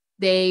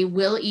 They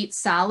will eat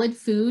solid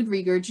food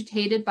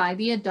regurgitated by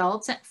the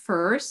adults at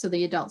first. So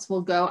the adults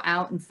will go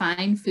out and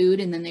find food,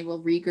 and then they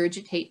will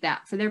regurgitate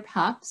that for their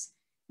pups.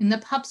 And the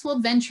pups will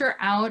venture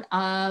out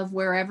of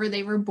wherever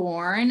they were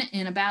born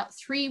in about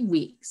 3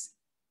 weeks.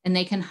 And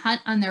they can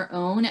hunt on their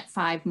own at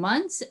 5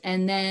 months,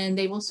 and then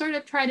they will sort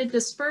of try to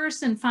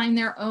disperse and find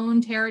their own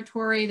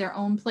territory, their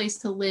own place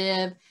to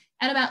live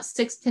at about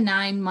 6 to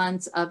 9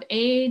 months of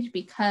age,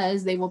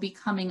 because they will be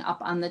coming up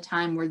on the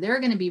time where they're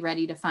going to be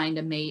ready to find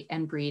a mate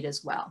and breed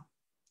as well.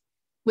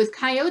 With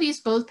coyotes,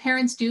 both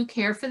parents do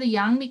care for the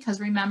young, because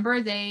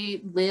remember,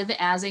 they live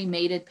as a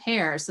mated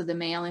pair. So the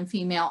male and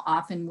female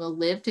often will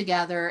live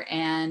together,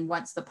 and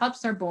once the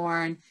pups are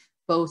born,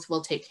 both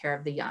will take care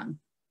of the young.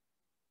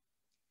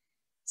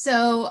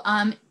 So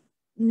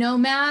no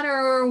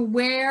matter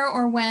where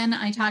or when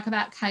I talk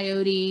about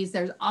coyotes,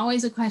 there's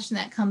always a question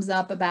that comes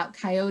up about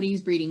coyotes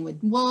breeding with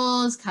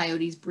wolves,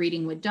 coyotes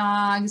breeding with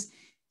dogs.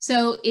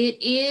 So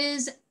it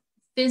is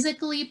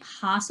physically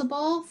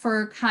possible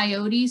for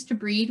coyotes to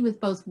breed with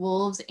both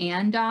wolves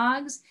and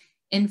dogs.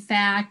 In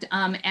fact,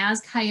 as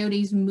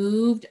coyotes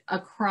moved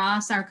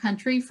across our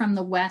country from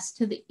the west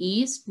to the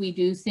east, we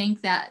do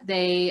think that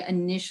they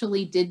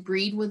initially did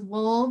breed with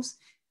wolves.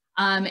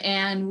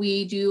 And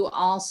we do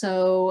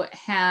also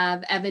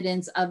have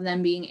evidence of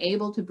them being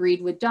able to breed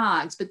with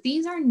dogs, but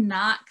these are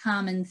not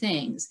common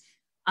things.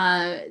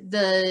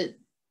 The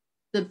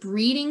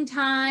breeding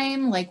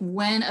time, like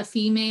when a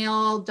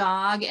female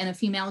dog and a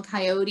female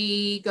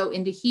coyote go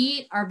into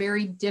heat, are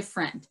very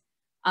different.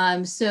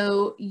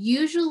 So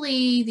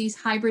usually these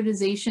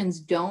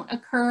hybridizations don't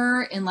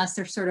occur unless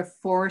they're sort of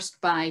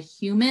forced by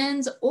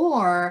humans,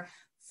 or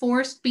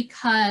forced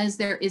because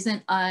there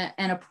isn't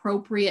an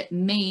appropriate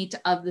mate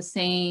of the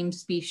same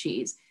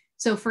species.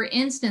 So for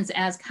instance,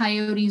 as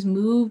coyotes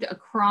moved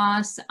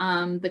across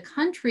the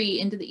country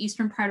into the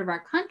eastern part of our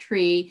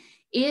country,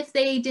 if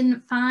they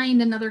didn't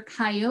find another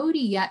coyote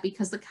yet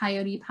because the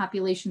coyote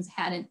populations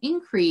hadn't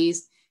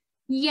increased,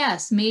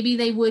 yes, maybe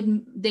they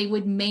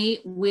would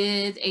mate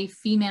with a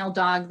female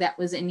dog that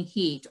was in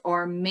heat,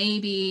 or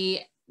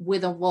maybe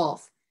with a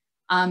wolf.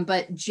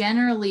 But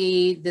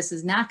generally, this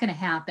is not going to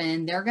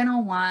happen. They're going to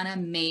want to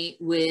mate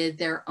with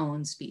their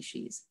own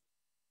species.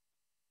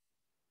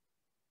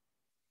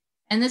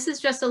 And this is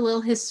just a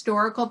little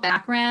historical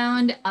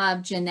background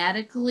of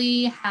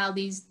genetically how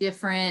these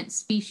different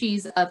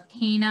species of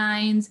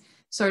canines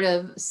sort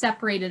of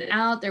separated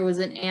out. There was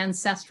an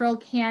ancestral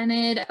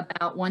canid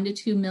about 1 to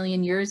 2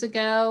 million years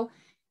ago,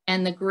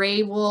 and the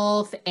gray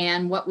wolf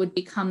and what would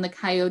become the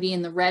coyote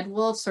and the red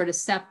wolf sort of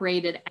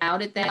separated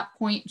out at that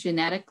point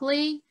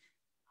genetically.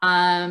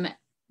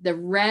 The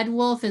red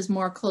wolf is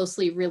more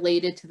closely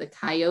related to the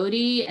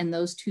coyote, and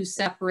those two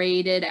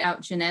separated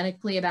out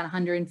genetically about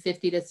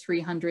 150 to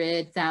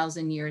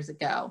 300,000 years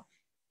ago.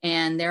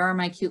 And there are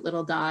my cute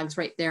little dogs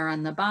right there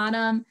on the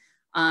bottom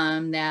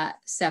that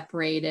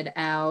separated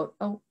out.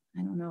 Oh,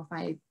 I don't know if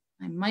I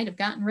might have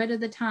gotten rid of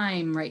the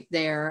time right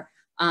there.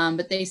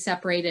 but they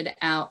separated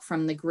out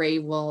from the gray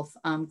wolf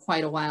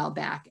quite a while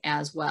back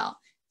as well.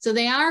 So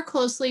they are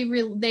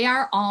they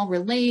are all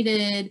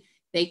related.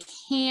 They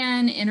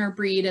can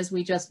interbreed, as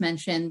we just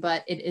mentioned,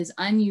 but it is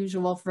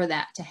unusual for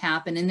that to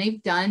happen. And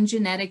they've done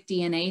genetic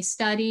DNA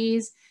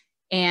studies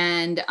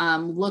and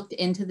looked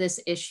into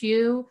this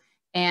issue.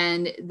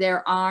 And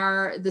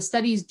the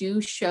studies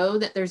do show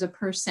that there's a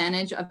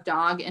percentage of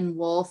dog and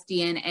wolf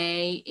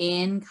DNA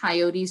in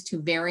coyotes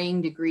to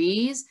varying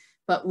degrees.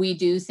 But we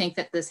do think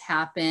that this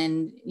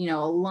happened, you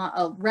know,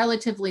 a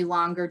relatively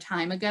longer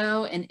time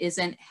ago and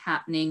isn't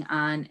happening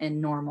on a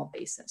normal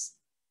basis.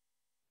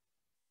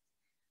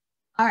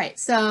 All right,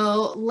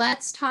 so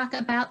let's talk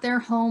about their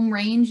home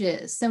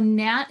ranges. So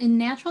in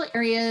natural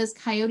areas,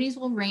 coyotes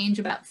will range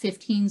about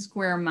 15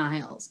 square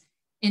miles.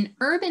 In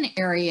urban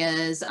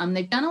areas,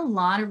 they've done a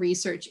lot of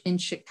research in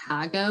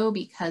Chicago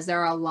because there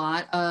are a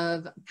lot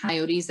of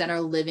coyotes that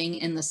are living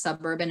in the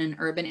suburban and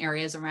urban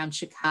areas around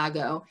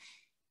Chicago.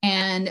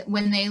 And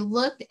when they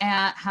looked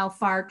at how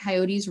far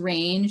coyotes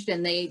ranged,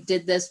 and they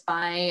did this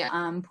by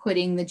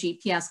putting the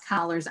GPS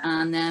collars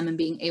on them and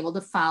being able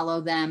to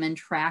follow them and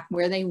track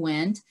where they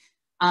went,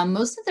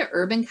 most of the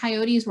urban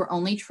coyotes were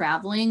only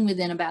traveling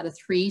within about a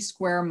 3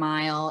 square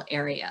mile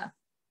area.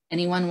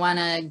 Anyone want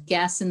to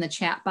guess in the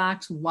chat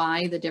box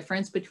why the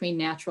difference between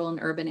natural and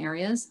urban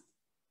areas?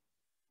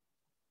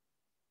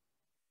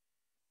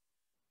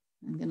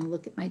 I'm going to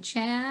look at my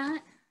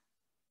chat.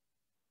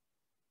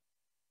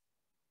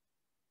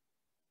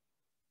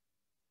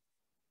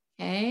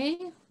 Okay,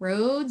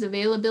 roads,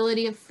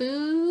 availability of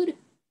food.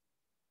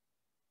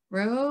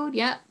 Road,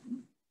 yep.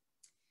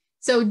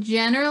 So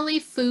generally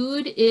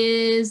food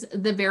is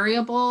the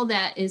variable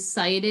that is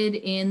cited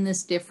in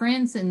this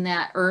difference, in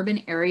that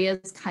urban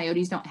areas,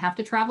 coyotes don't have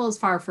to travel as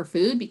far for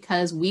food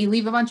because we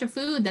leave a bunch of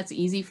food that's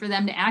easy for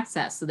them to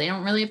access. So they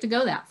don't really have to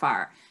go that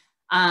far.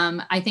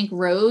 I think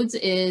roads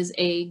is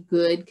a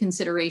good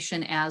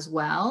consideration as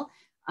well.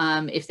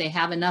 If they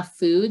have enough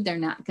food, they're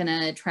not going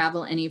to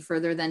travel any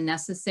further than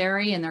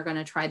necessary, and they're going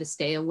to try to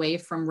stay away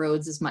from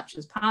roads as much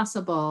as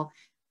possible.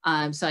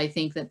 So I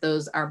think that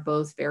those are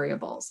both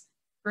variables.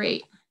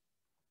 Great.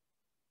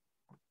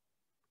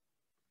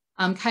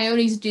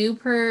 Coyotes do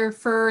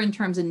prefer, in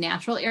terms of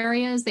natural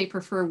areas, they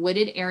prefer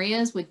wooded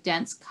areas with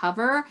dense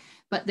cover,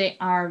 but they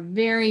are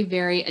very,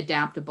 very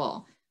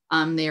adaptable.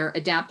 They're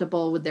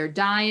adaptable with their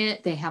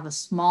diet. They have a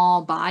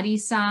small body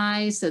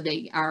size, so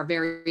they are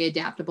very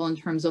adaptable in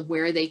terms of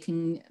where they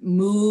can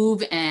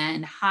move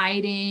and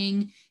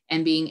hiding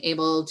and being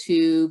able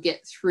to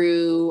get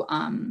through,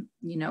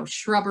 you know,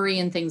 shrubbery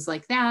and things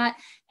like that.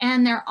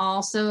 And they're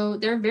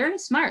very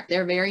smart.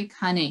 They're very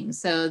cunning.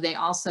 So they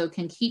also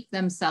can keep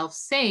themselves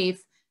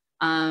safe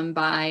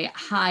by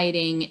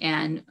hiding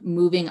and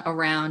moving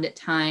around at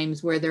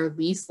times where they're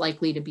least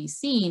likely to be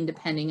seen,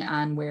 depending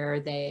on where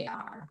they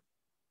are.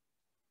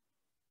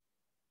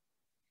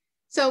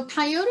 So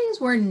coyotes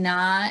were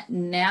not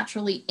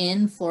naturally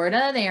in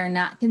Florida. They are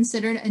not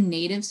considered a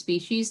native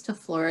species to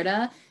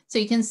Florida. So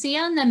you can see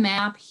on the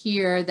map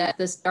here that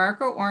this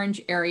darker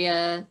orange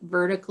area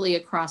vertically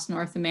across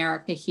North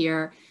America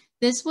here,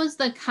 this was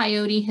the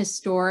coyote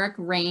historic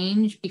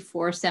range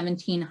before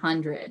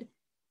 1700.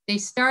 They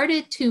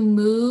started to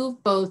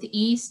move both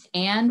east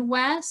and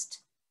west.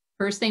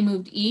 First, they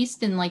moved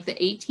east in like the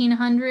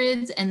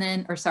 1800s, and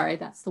then, or sorry,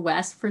 that's the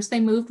west. First, they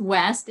moved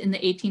west in the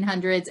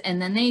 1800s,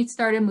 and then they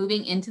started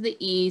moving into the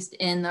east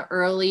in the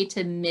early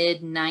to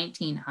mid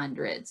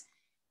 1900s.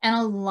 And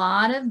a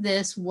lot of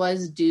this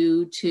was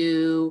due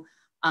to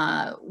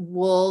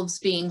wolves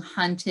being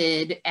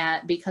hunted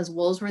because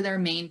wolves were their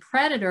main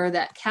predator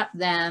that kept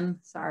them,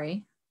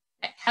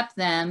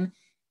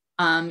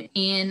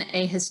 in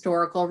a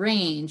historical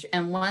range.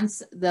 And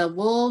once the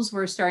wolves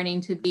were starting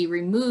to be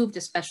removed,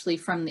 especially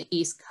from the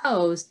East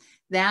Coast,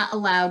 that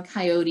allowed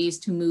coyotes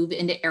to move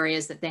into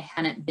areas that they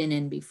hadn't been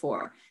in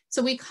before.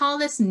 So we call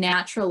this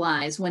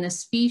naturalized. When a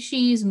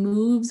species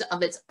moves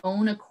of its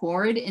own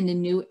accord into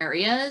new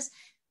areas,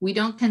 we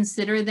don't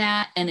consider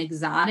that an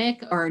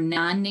exotic or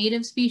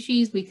non-native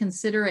species. We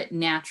consider it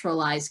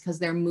naturalized because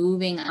they're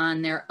moving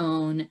on their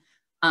own,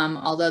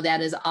 although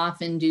that is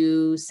often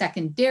due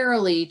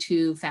secondarily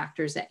to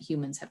factors that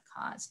humans have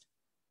caused.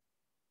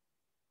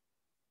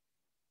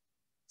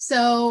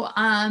 So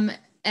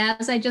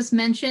as I just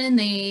mentioned,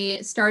 they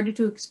started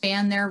to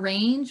expand their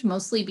range,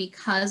 mostly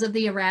because of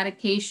the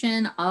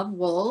eradication of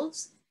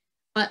wolves,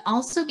 but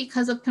also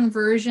because of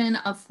conversion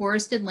of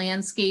forested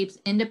landscapes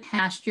into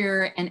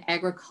pasture and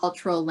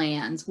agricultural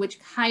lands, which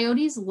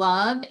coyotes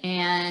love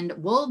and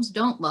wolves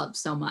don't love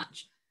so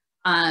much.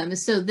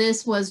 So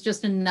this was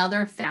just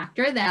another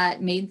factor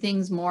that made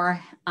things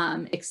more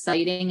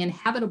exciting and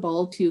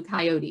habitable to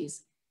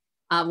coyotes.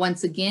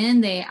 Once again,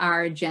 they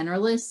are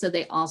generalists, so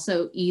they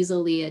also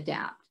easily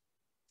adapt.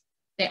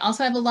 They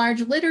also have a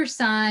large litter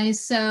size,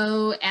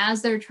 so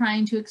as they're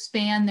trying to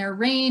expand their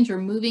range or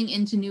moving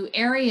into new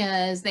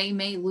areas, they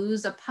may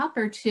lose a pup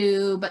or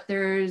two, but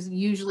there's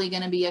usually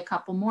going to be a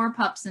couple more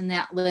pups in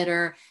that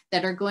litter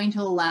that are going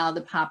to allow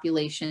the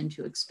population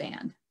to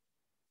expand.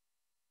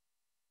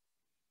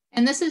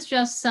 And this is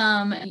just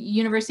some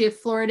University of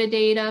Florida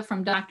data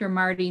from Dr.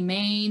 Marty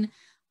Main.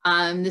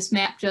 This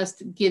map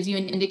just gives you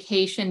an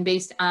indication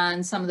based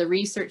on some of the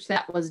research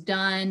that was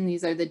done.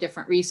 These are the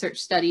different research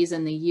studies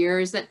and the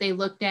years that they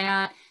looked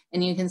at.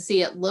 And you can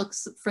see it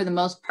looks, for the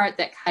most part,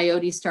 that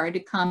coyotes started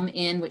to come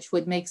in, which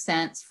would make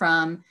sense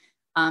from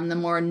the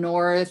more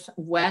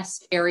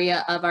northwest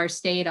area of our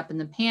state up in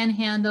the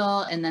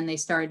Panhandle. And then they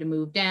started to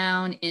move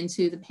down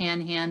into the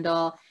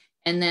Panhandle.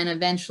 And then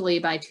eventually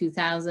by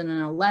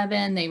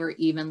 2011, they were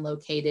even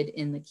located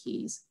in the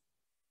Keys.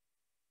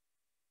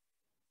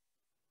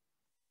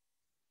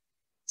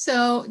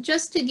 So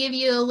just to give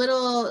you a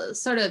little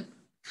sort of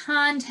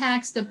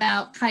context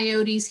about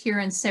coyotes here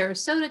in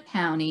Sarasota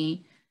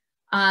County,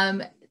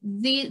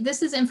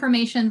 this is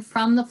information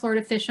from the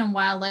Florida Fish and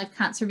Wildlife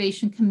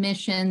Conservation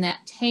Commission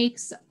that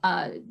takes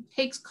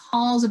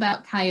calls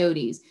about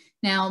coyotes.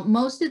 Now,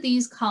 most of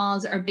these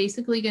calls are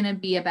basically going to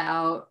be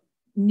about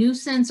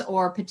nuisance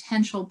or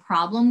potential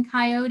problem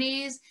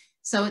coyotes.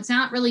 So it's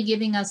not really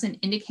giving us an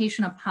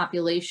indication of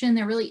population.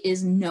 There really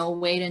is no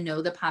way to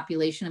know the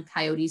population of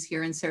coyotes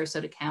here in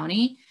Sarasota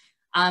County.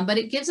 But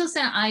it gives us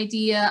an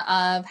idea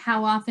of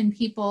how often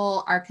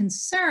people are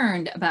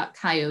concerned about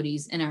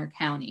coyotes in our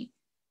county.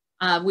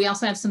 We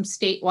also have some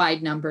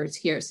statewide numbers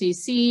here. So you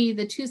see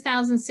the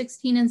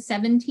 2016 and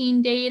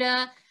 17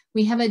 data.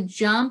 We have a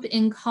jump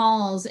in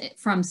calls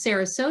from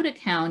Sarasota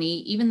County,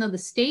 even though the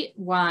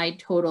statewide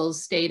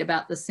totals stayed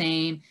about the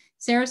same.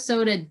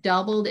 Sarasota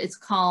doubled its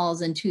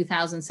calls in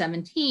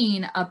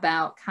 2017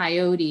 about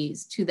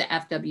coyotes to the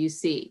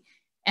FWC.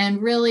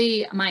 And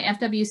really, my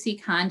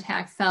FWC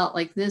contact felt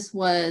like this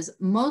was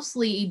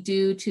mostly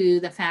due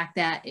to the fact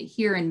that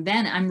here in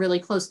Venice, I'm really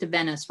close to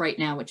Venice right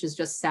now, which is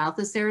just south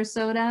of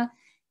Sarasota.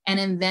 And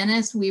in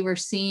Venice, we were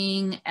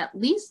seeing at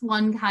least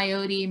one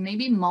coyote,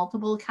 maybe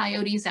multiple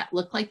coyotes that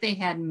looked like they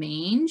had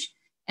mange.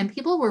 And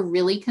people were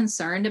really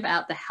concerned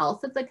about the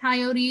health of the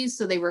coyotes.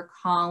 So they were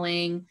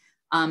calling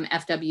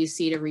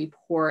FWC to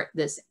report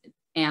this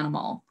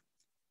animal.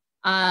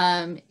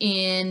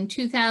 In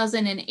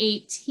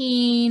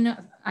 2018,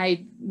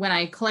 when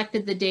I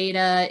collected the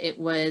data, it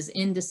was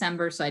in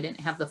December, so I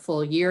didn't have the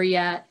full year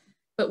yet.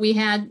 But we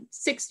had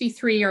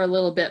 63 or a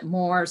little bit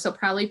more, so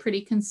probably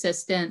pretty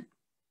consistent.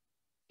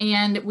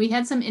 And we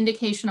had some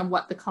indication of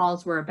what the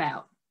calls were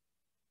about.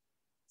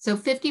 So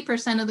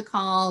 50% of the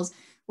calls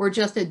were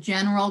just a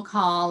general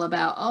call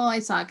about, oh, I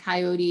saw a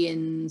coyote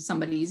in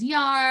somebody's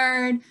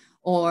yard,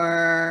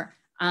 or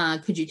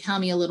could you tell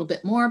me a little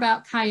bit more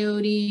about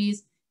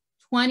coyotes?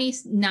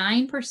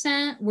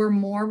 29% were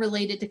more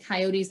related to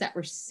coyotes that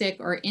were sick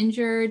or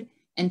injured,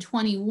 and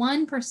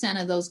 21%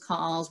 of those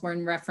calls were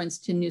in reference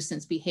to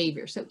nuisance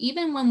behavior. So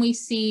even when we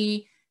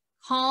see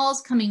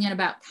calls coming in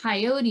about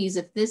coyotes,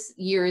 if this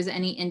year is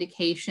any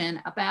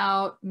indication,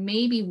 about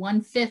maybe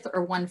 1/5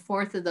 or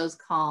 1/4 of those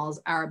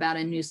calls are about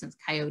a nuisance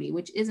coyote,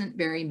 which isn't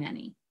very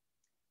many.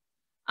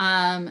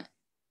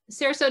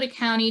 Sarasota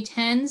County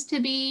tends to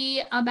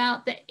be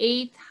about the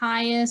 8th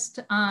highest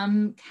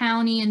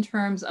county in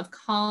terms of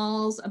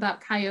calls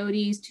about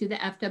coyotes to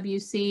the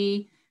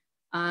FWC.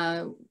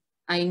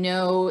 I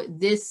know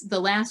the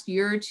last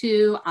year or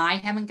two, I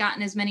haven't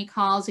gotten as many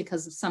calls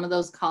because some of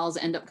those calls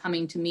end up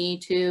coming to me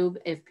too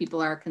if people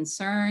are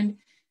concerned.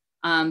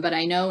 But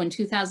I know in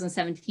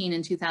 2017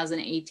 and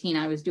 2018,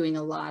 I was doing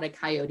a lot of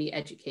coyote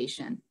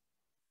education.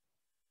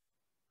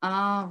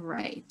 All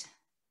right.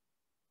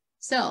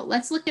 So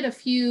let's look at a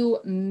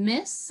few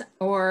myths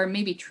or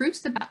maybe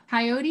truths about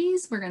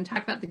coyotes. We're going to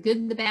talk about the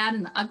good, the bad,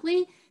 and the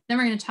ugly. Then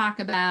we're going to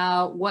talk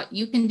about what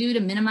you can do to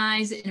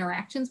minimize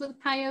interactions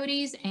with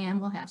coyotes,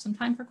 and we'll have some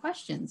time for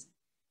questions.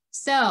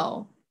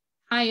 So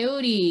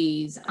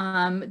coyotes,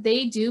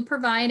 they do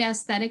provide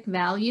aesthetic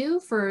value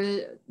for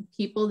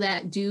people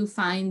that do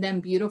find them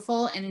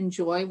beautiful and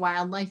enjoy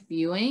wildlife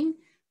viewing.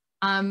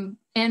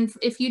 And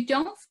if you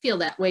don't feel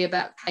that way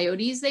about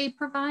coyotes, they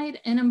provide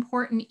an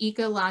important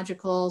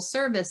ecological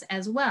service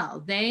as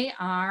well. They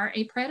are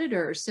a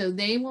predator, so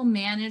they will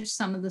manage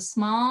some of the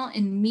small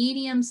and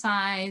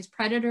medium-sized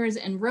predators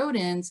and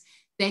rodents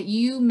that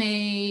you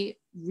may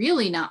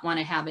really not want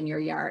to have in your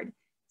yard.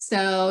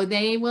 So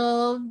they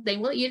will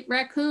eat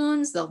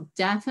raccoons. They'll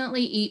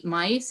definitely eat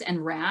mice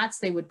and rats.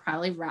 They would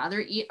probably rather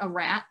eat a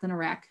rat than a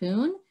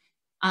raccoon.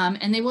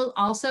 And they will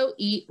also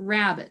eat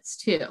rabbits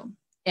too.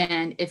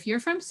 And if you're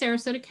from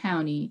Sarasota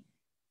County,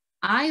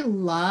 I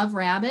love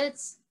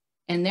rabbits,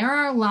 and there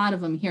are a lot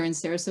of them here in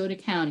Sarasota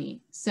County.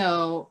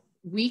 So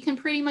we can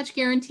pretty much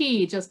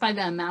guarantee just by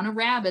the amount of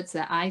rabbits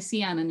that I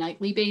see on a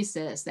nightly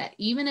basis that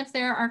even if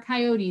there are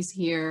coyotes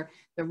here,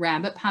 the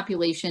rabbit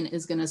population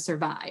is going to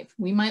survive.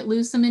 We might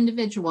lose some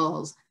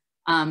individuals,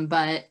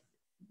 but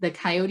the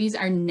coyotes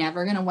are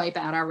never going to wipe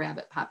out our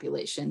rabbit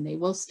population. They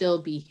will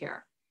still be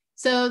here.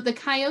 So the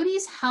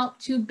coyotes help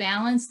to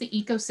balance the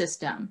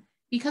ecosystem.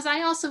 Because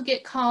I also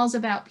get calls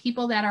about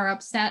people that are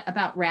upset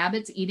about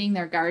rabbits eating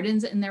their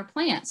gardens and their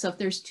plants. So if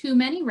there's too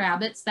many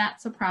rabbits,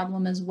 that's a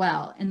problem as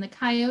well. And the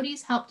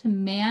coyotes help to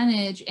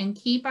manage and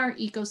keep our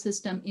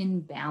ecosystem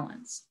in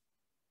balance.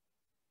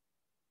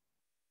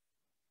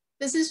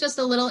 This is just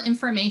a little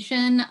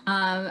information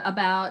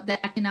about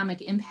the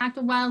economic impact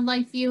of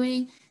wildlife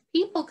viewing.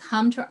 People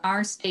come to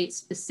our state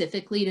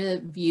specifically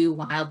to view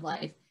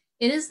wildlife.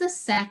 It is the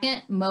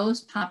second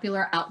most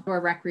popular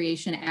outdoor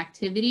recreation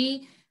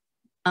activity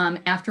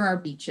after our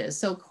beaches.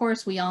 So of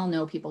course, we all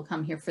know people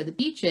come here for the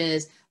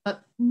beaches,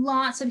 but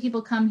lots of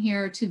people come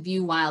here to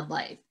view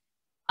wildlife.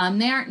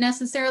 They aren't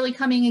necessarily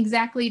coming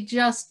exactly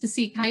just to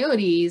see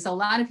coyotes. A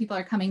lot of people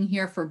are coming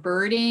here for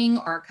birding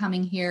or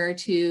coming here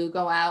to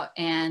go out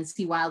and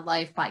see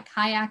wildlife by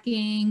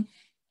kayaking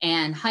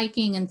and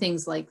hiking and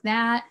things like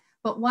that.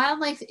 But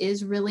wildlife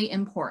is really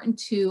important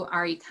to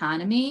our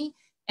economy.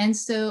 And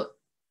so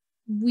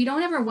we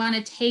don't ever want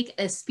to take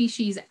a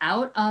species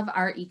out of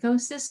our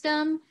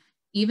ecosystem,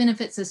 even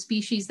if it's a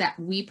species that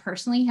we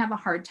personally have a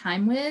hard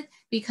time with,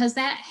 because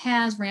that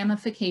has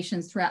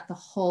ramifications throughout the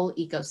whole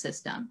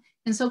ecosystem.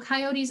 And so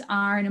coyotes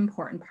are an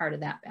important part of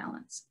that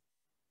balance.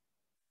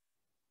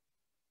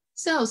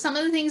 So some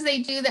of the things they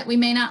do that we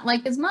may not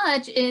like as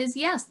much is,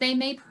 yes, they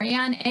may prey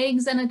on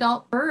eggs and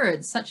adult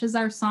birds, such as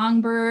our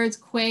songbirds,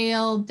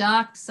 quail,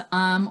 ducks,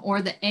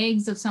 or the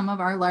eggs of some of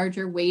our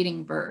larger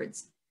wading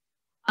birds.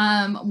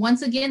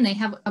 Once again, they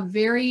have a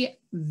very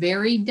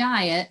varied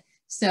diet.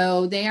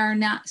 So they are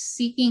not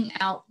seeking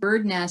out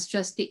bird nests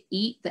just to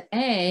eat the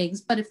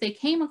eggs, but if they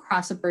came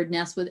across a bird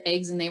nest with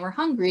eggs and they were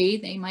hungry,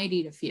 they might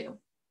eat a few.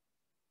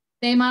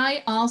 They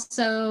might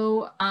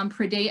also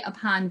predate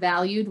upon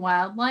valued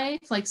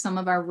wildlife, like some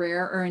of our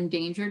rare or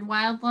endangered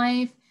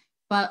wildlife.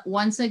 But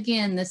once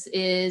again, this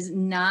is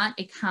not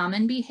a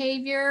common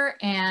behavior.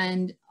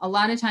 And a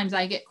lot of times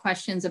I get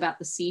questions about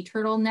the sea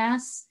turtle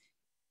nests.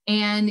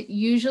 And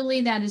usually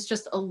that is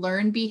just a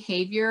learned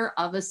behavior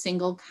of a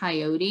single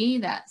coyote,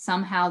 that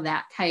somehow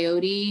that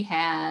coyote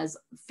has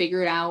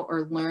figured out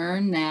or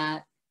learned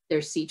that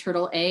there's sea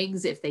turtle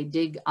eggs if they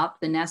dig up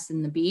the nest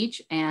in the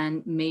beach.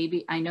 And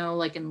maybe, I know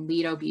like in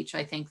Lido Beach,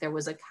 I think there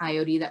was a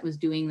coyote that was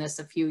doing this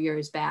a few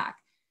years back.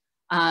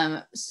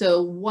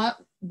 So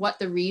what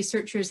the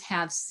researchers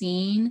have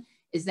seen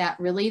is that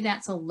really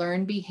that's a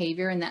learned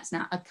behavior and that's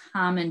not a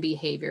common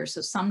behavior.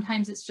 So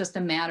sometimes it's just a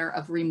matter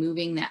of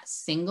removing that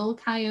single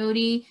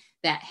coyote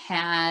that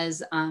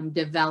has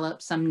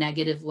developed some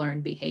negative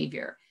learned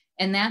behavior.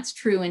 And that's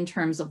true in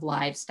terms of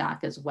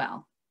livestock as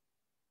well.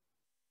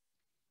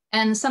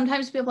 And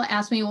sometimes people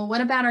ask me, well,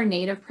 what about our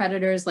native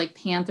predators like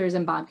panthers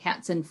and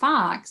bobcats and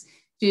fox?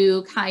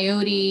 Do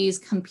coyotes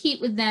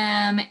compete with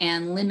them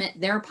and limit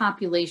their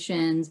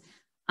populations?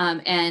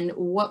 And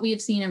what we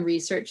have seen in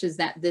research is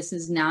that this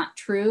is not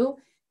true,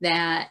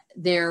 that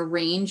their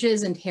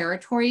ranges and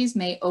territories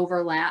may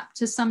overlap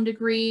to some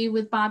degree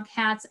with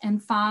bobcats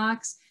and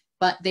fox,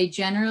 but they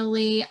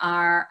generally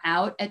are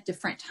out at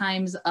different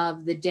times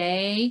of the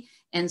day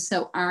and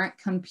so aren't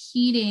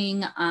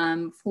competing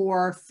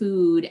for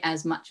food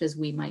as much as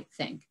we might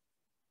think.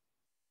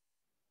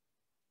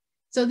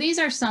 So these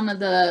are some of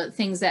the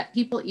things that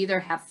people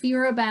either have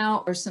fear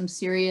about or some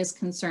serious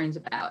concerns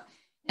about.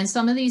 And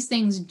some of these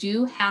things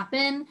do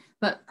happen,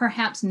 but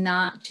perhaps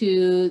not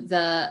to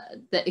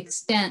the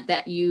extent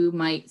that you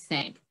might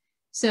think.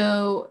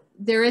 So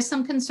there is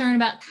some concern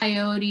about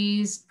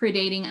coyotes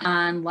predating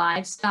on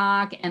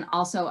livestock and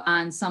also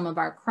on some of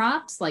our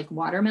crops like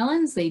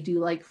watermelons. They do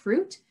like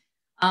fruit.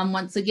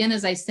 Once again,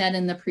 as I said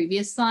in the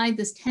previous slide,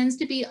 this tends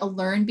to be a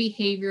learned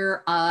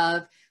behavior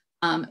of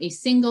a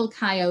single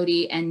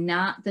coyote and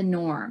not the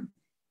norm.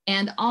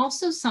 And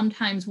also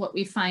sometimes what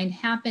we find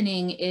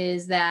happening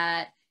is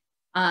that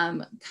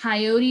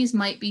coyotes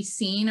might be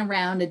seen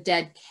around a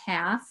dead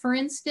calf, for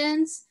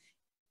instance,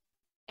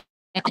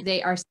 and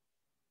they are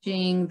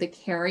eating the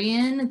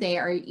carrion, they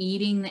are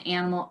eating the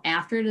animal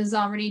after it has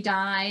already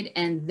died,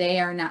 and they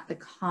are not the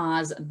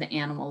cause of the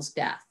animal's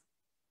death.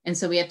 And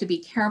so we have to be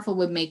careful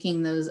with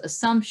making those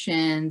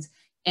assumptions.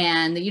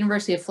 And the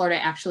University of Florida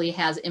actually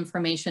has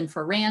information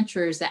for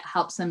ranchers that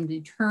helps them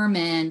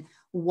determine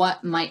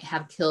what might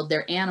have killed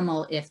their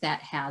animal if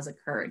that has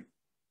occurred.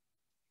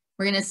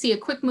 We're going to see a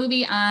quick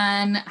movie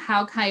on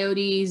how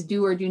coyotes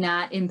do or do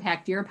not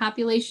impact deer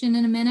population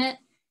in a minute.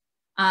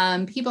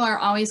 People are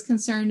always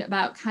concerned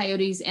about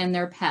coyotes and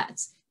their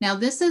pets. Now,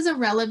 this is a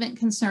relevant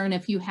concern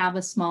if you have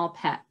a small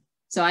pet.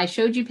 So I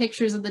showed you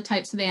pictures of the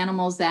types of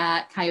animals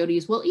that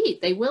coyotes will eat.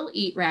 They will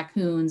eat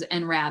raccoons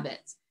and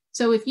rabbits.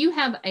 So if you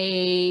have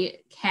a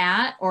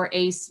cat or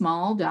a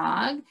small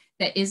dog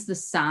that is the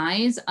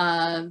size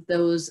of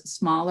those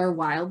smaller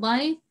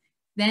wildlife,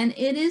 then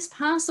it is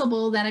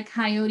possible that a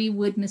coyote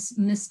would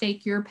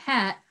mistake your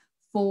pet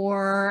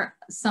for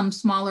some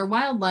smaller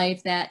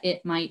wildlife that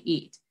it might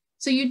eat.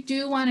 So you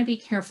do want to be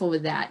careful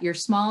with that. Your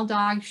small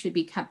dog should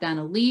be kept on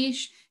a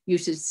leash. You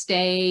should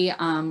stay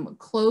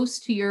close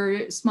to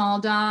your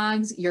small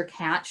dogs. Your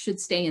cat should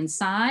stay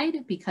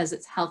inside because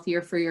it's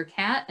healthier for your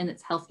cat and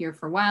it's healthier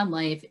for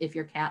wildlife if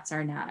your cats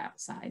are not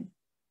outside.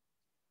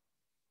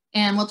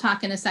 And we'll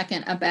talk in a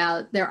second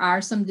about there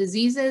are some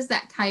diseases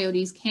that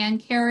coyotes can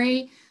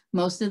carry.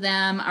 Most of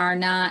them are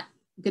not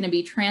going to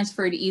be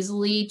transferred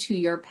easily to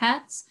your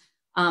pets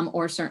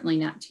or certainly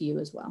not to you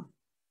as well.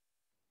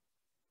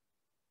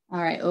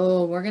 All right.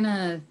 Oh, we're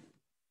gonna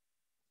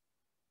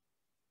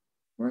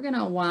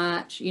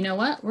watch. You know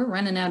what? We're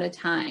running out of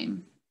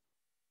time.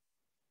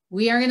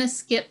 We are going to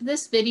skip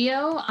this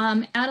video.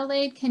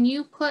 Adelaide, can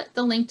you put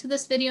the link to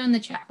this video in the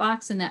chat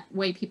box, and that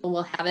way people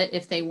will have it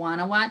if they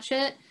want to watch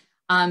it?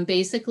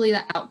 Basically,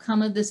 the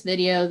outcome of this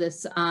video,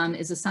 this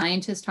is a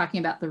scientist talking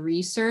about the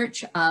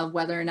research of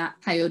whether or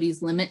not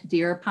coyotes limit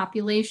deer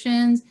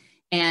populations.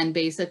 And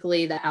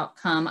basically, the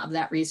outcome of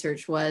that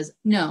research was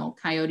no,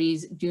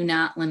 coyotes do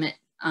not limit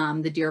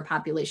the deer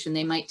population.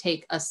 They might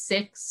take a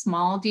sick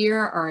small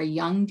deer or a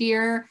young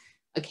deer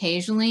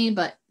occasionally,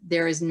 but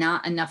there is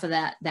not enough of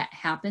that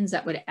happens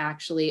that would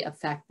actually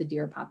affect the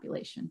deer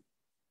population.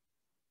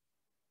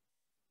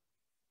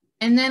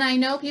 And then I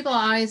know people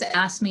always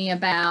ask me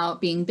about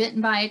being bitten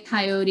by a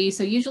coyote.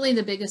 So usually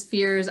the biggest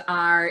fears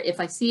are, if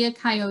I see a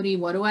coyote,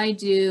 what do I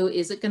do?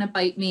 Is it going to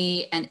bite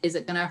me? And is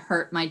it going to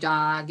hurt my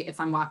dog if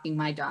I'm walking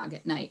my dog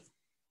at night?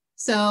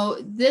 So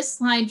this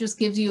slide just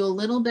gives you a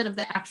little bit of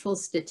the actual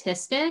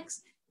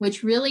statistics,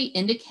 which really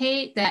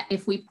indicate that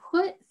if we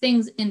put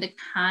things into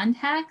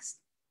context,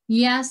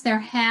 yes, there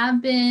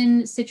have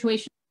been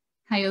situations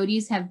where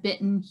coyotes have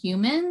bitten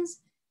humans.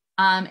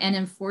 And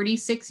in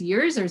 46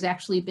 years, there's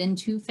actually been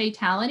 2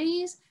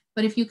 fatalities.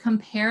 But if you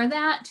compare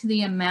that to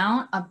the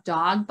amount of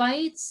dog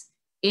bites,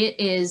 it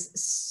is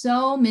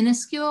so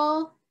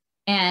minuscule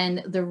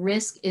and the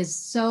risk is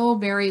so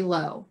very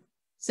low.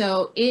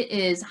 So it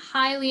is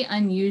highly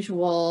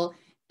unusual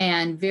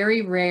and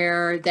very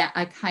rare that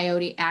a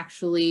coyote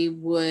actually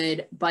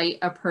would bite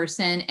a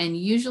person. And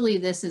usually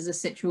this is a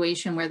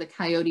situation where the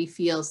coyote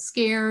feels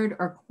scared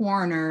or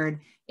cornered.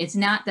 It's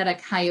not that a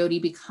coyote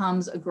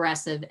becomes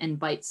aggressive and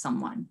bites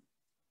someone.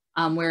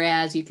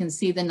 Whereas you can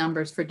see the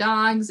numbers for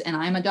dogs, and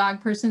I'm a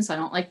dog person, so I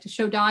don't like to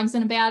show dogs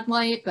in a bad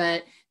light,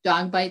 but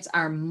dog bites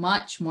are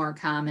much more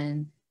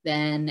common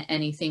than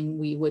anything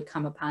we would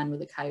come upon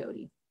with a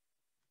coyote.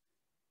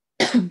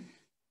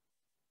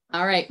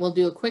 All right, we'll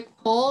do a quick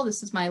poll.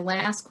 This is my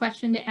last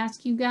question to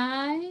ask you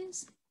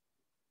guys.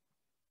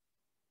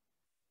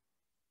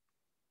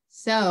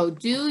 So,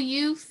 do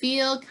you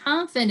feel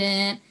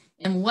confident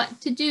in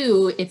what to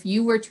do if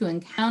you were to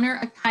encounter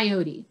a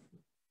coyote?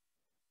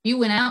 You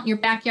went out in your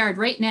backyard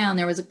right now and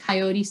there was a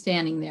coyote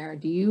standing there.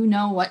 Do you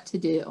know what to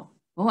do?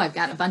 Oh, I've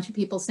got a bunch of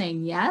people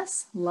saying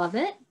yes. Love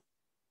it.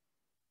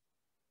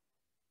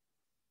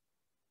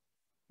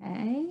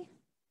 Okay.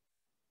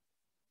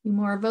 A few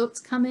more votes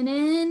coming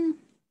in.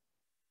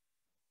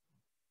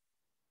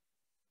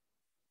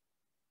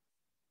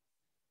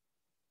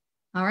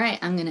 All right,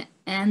 I'm going to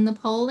end the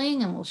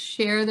polling and we'll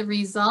share the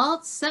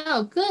results.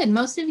 So good.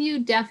 Most of you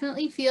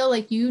definitely feel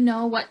like you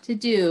know what to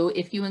do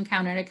if you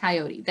encountered a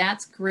coyote.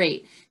 That's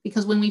great,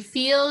 because when we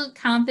feel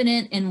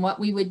confident in what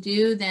we would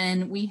do,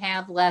 then we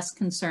have less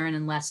concern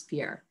and less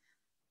fear.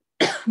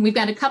 We've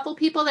got a couple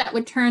people that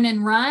would turn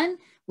and run,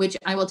 which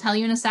I will tell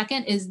you in a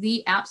second is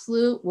the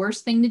absolute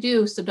worst thing to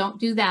do. So don't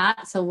do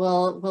that. So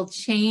we'll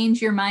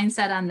change your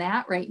mindset on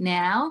that right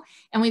now.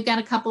 And we've got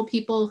a couple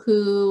people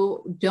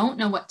who don't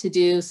know what to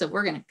do. So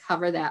we're going to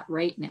cover that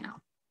right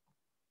now.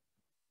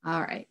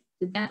 All right.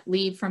 Did that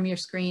leave from your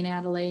screen,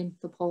 Adelaide,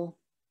 the poll?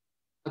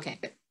 Okay,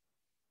 good.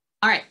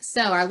 All right.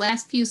 So our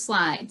last few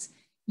slides.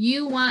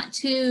 You want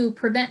to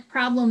prevent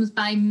problems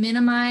by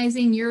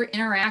minimizing your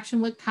interaction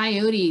with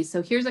coyotes.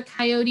 So here's a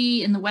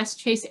coyote in the West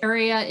Chase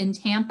area in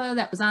Tampa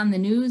that was on the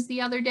news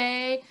the other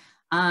day,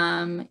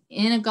 in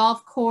a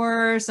golf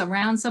course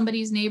around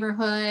somebody's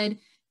neighborhood.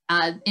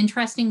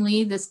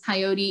 Interestingly, this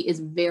coyote is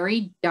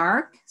very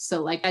dark.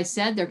 So like I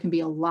said, there can be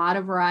a lot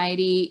of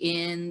variety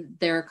in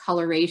their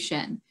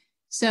coloration.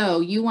 So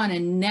you want to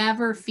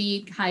never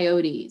feed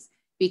coyotes,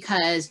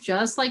 because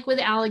just like with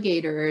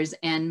alligators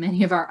and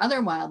many of our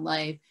other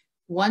wildlife,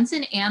 once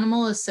an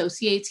animal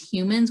associates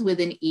humans with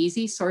an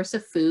easy source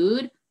of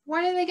food,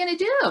 what are they going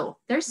to do?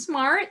 They're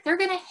smart. They're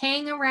going to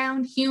hang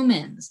around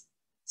humans.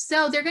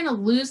 So they're going to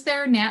lose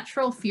their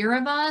natural fear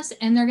of us,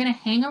 and they're going to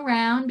hang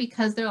around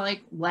because they're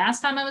like,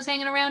 last time I was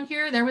hanging around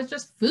here, there was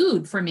just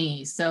food for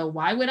me. So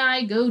why would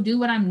I go do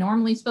what I'm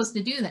normally supposed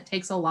to do? That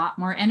takes a lot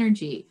more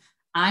energy.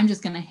 I'm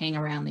just going to hang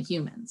around the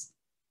humans.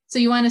 So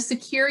you want to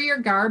secure your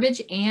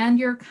garbage and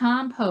your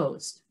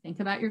compost. Think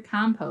about your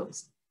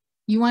compost.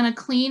 You want to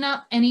clean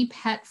up any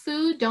pet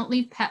food. Don't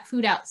leave pet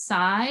food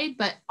outside,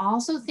 but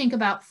also think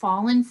about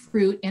fallen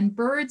fruit and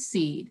bird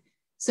seed.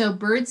 So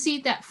bird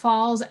seed that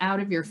falls out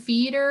of your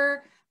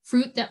feeder,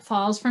 fruit that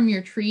falls from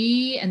your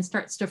tree and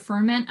starts to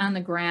ferment on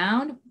the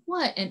ground.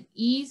 What an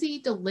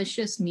easy,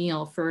 delicious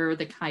meal for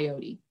the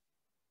coyote.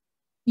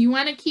 You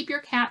want to keep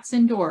your cats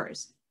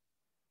indoors.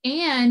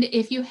 And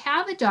if you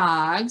have a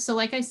dog, so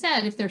like I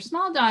said, if they're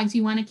small dogs,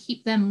 you want to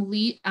keep them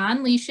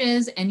on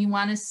leashes and you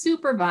want to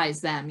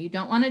supervise them. You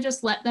don't want to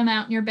just let them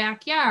out in your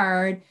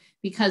backyard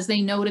because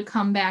they know to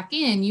come back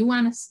in. You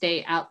want to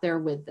stay out there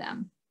with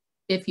them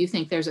if you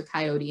think there's a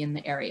coyote in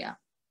the area.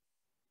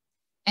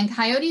 And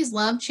coyotes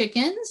love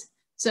chickens.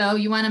 So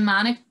you want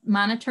to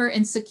monitor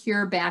and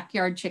secure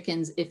backyard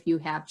chickens if you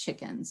have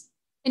chickens.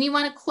 And you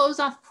want to close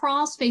off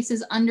crawl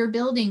spaces under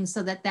buildings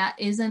so that that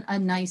isn't a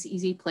nice,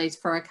 easy place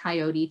for a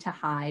coyote to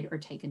hide or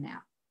take a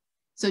nap.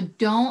 So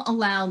don't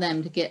allow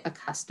them to get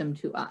accustomed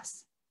to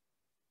us.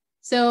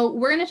 So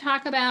we're going to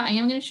talk about, I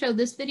am going to show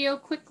this video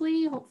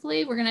quickly,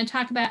 hopefully. We're going to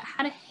talk about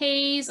how to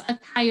haze a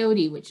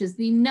coyote, which is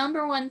the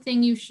 #1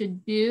 thing you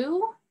should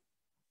do.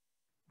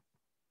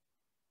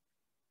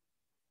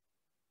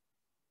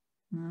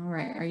 All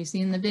right, are you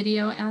seeing the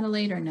video,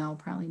 Adelaide, or no?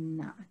 Probably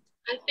not.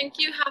 I think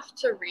you have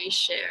to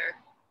reshare.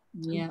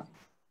 Yep,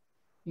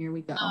 here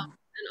we go. And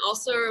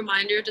also a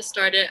reminder to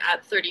start it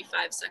at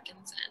 35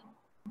 seconds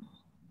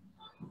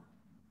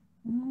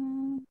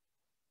in.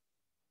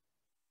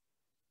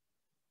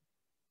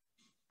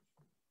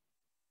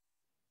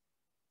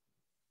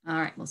 All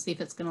right, we'll see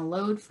if it's going to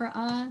load for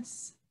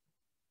us.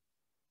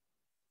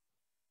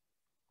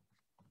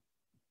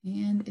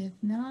 And if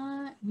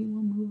not, we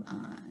will move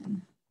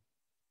on.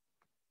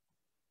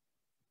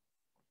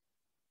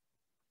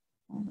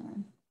 Hold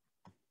on.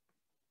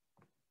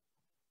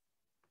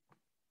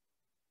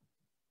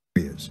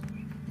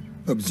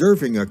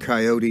 Observing a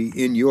coyote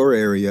in your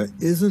area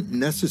isn't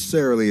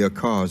necessarily a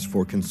cause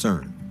for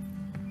concern.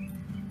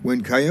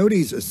 When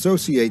coyotes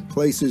associate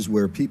places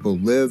where people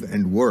live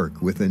and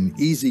work with an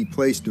easy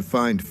place to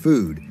find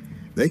food,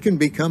 they can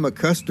become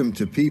accustomed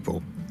to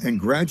people and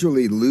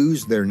gradually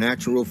lose their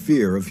natural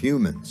fear of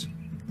humans.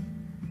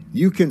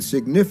 You can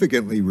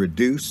significantly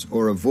reduce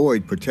or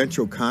avoid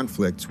potential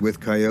conflicts with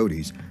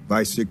coyotes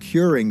by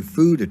securing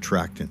food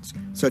attractants,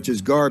 such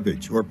as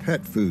garbage or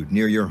pet food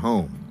near your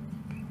home.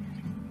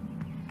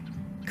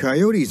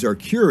 Coyotes are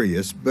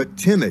curious but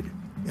timid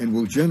and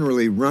will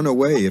generally run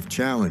away if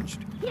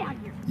challenged.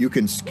 You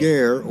can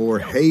scare or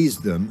haze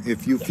them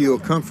if you feel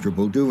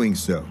comfortable doing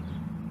so.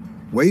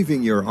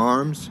 Waving your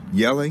arms,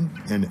 yelling,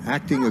 and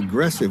acting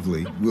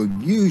aggressively will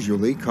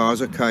usually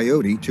cause a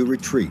coyote to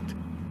retreat.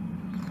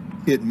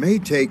 It may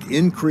take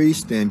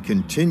increased and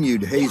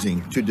continued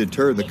hazing to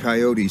deter the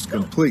coyotes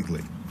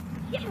completely.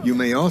 You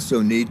may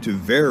also need to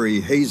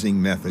vary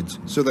hazing methods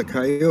so the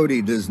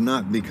coyote does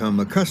not become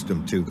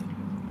accustomed to them.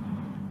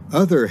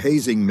 Other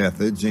hazing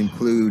methods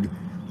include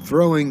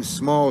throwing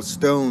small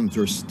stones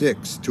or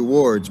sticks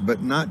towards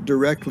but not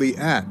directly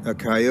at a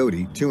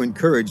coyote to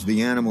encourage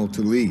the animal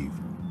to leave.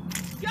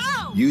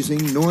 Using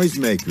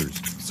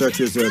noisemakers,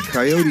 such as a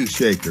coyote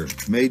shaker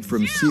made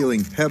from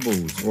sealing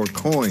pebbles or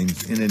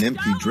coins in an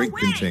empty drink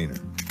container.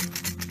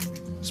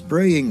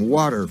 Spraying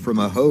water from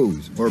a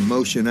hose or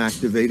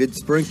motion-activated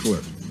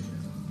sprinkler.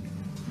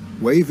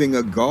 Waving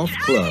a golf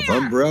club,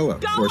 umbrella,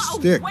 or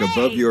stick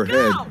above your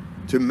head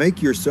to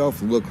make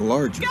yourself look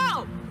larger.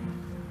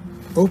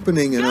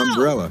 Opening an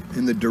umbrella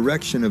in the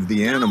direction of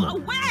the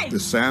animal. The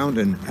sound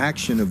and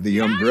action of the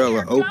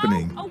umbrella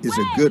opening is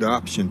a good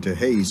option to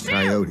haze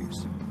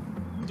coyotes.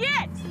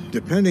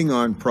 Depending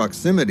on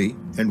proximity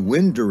and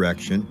wind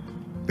direction,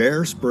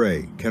 bear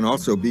spray can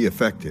also be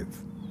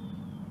effective.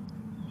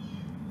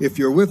 If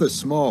you're with a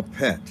small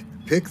pet,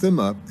 pick them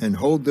up and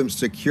hold them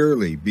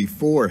securely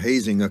before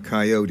hazing a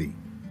coyote.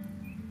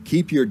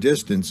 Keep your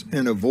distance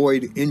and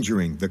avoid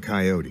injuring the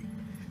coyote.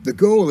 The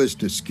goal is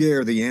to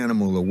scare the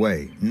animal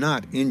away,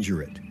 not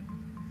injure it.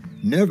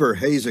 Never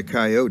haze a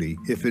coyote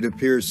if it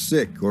appears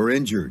sick or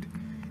injured,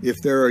 if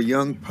there are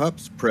young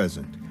pups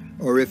present,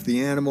 or if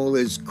the animal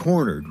is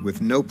cornered with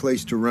no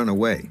place to run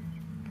away.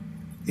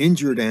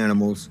 Injured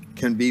animals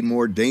can be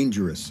more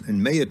dangerous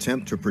and may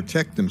attempt to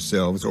protect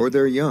themselves or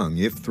their young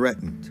if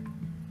threatened.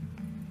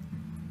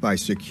 By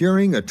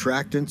securing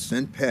attractants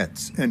and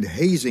pets and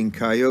hazing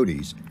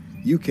coyotes,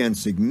 you can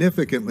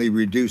significantly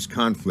reduce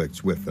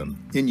conflicts with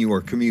them in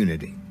your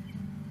community.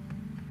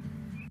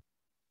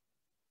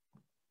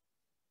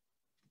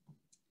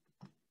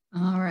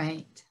 All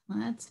right,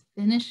 let's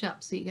finish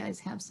up so you guys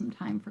have some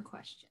time for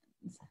questions.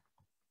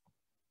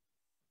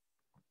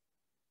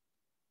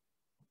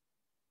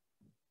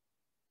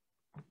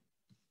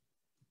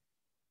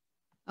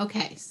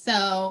 Okay,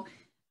 so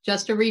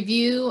just a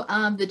review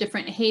of the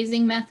different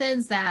hazing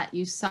methods that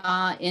you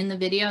saw in the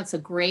video. It's a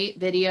great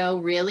video,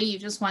 really. You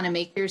just want to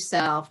make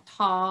yourself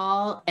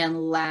tall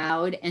and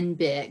loud and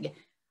big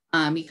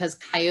because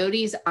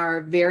coyotes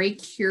are very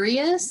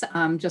curious,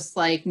 just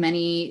like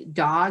many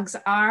dogs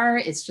are.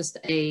 It's just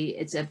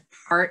it's a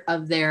part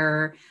of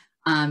their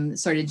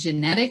sort of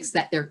genetics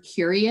that they're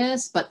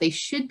curious, but they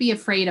should be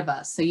afraid of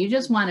us. So you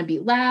just want to be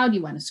loud,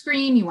 you want to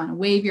scream, you want to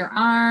wave your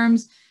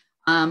arms,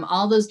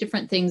 all those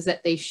different things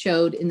that they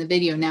showed in the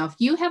video. Now, if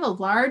you have a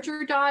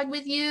larger dog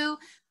with you,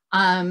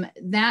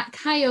 that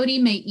coyote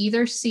may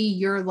either see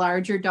your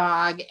larger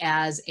dog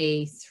as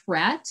a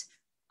threat,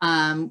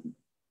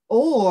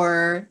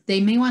 or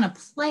they may want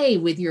to play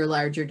with your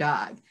larger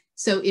dog.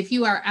 So if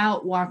you are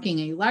out walking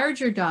a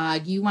larger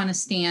dog, you want to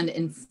stand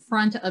in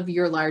front of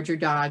your larger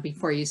dog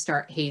before you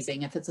start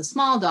hazing. If it's a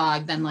small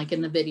dog, then like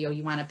in the video,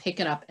 you want to pick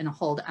it up and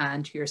hold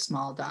on to your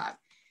small dog.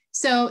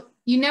 So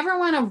you never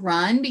want to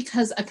run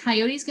because a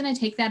coyote is going to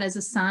take that as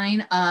a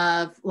sign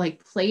of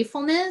like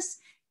playfulness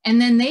And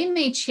then they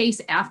may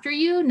chase after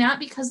you, not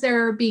because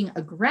they're being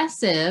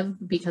aggressive,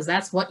 because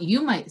that's what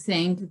you might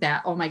think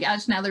that, oh my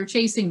gosh, now they're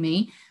chasing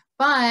me,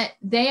 but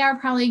they are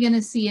probably going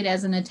to see it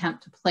as an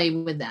attempt to play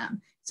with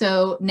them.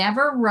 So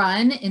never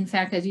run. In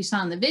fact, as you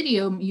saw in the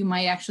video, you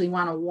might actually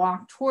want to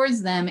walk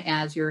towards them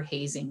as you're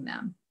hazing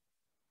them.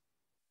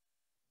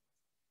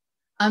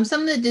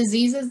 Some of the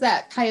diseases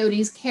that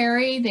coyotes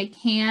carry, they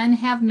can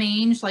have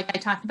mange, like I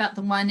talked about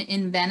the one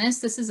in Venice.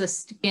 This is a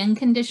skin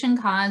condition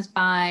caused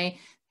by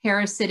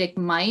parasitic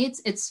mites.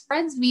 It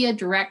spreads via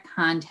direct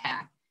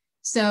contact.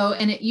 So,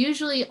 and it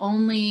usually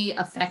only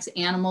affects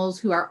animals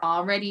who are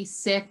already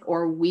sick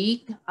or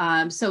weak.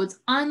 So it's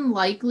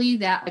unlikely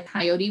that a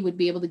coyote would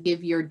be able to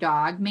give your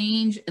dog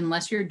mange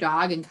unless your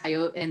dog and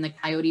the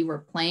coyote were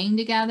playing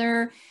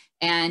together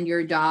and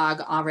your dog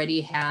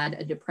already had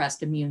a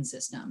depressed immune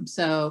system.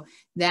 So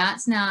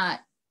that's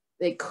not,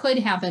 it could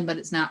happen, but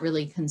it's not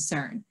really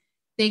concerned.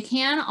 They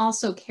can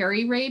also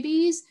carry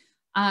rabies,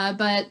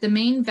 but the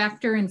main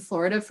vector in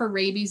Florida for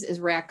rabies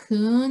is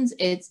raccoons.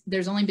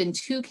 There's only been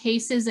 2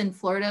 cases in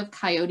Florida of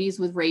coyotes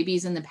with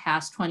rabies in the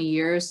past 20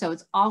 years, so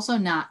it's also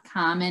not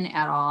common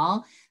at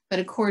all. But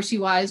of course,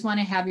 you always want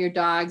to have your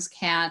dogs,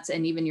 cats,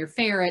 and even your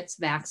ferrets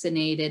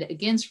vaccinated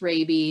against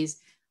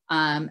rabies,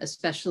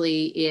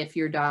 especially if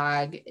your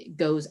dog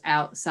goes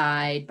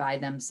outside by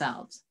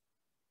themselves.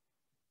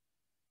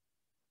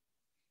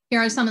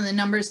 Here are some of the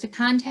numbers to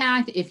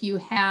contact if you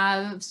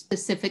have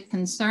specific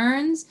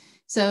concerns.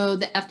 So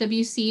the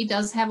FWC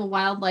does have a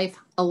wildlife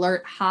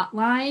alert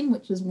hotline,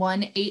 which is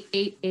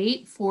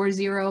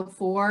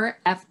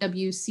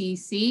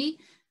 1-888-404-FWCC.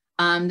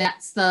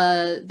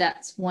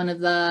 That's one of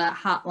the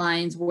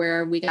hotlines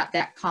where we got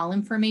that call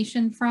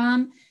information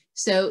from.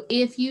 So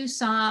if you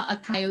saw a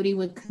coyote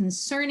with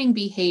concerning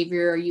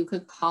behavior, you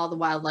could call the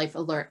wildlife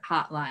alert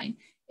hotline.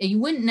 And you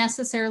wouldn't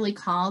necessarily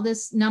call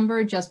this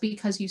number just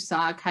because you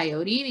saw a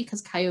coyote,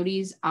 because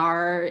coyotes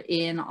are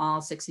in all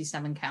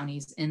 67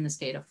 counties in the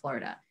state of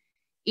Florida.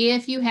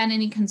 If you had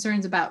any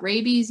concerns about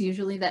rabies,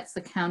 usually that's the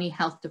county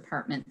health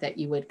department that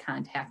you would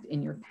contact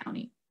in your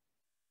county.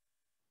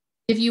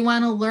 If you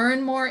want to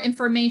learn more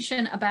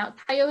information about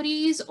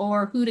coyotes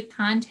or who to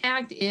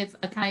contact if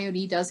a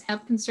coyote does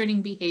have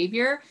concerning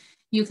behavior,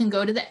 you can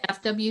go to the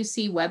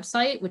FWC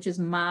website, which is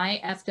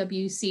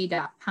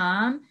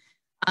myfwc.com.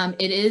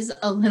 It is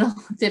a little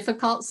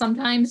difficult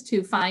sometimes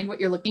to find what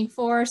you're looking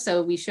for,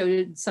 so we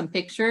showed some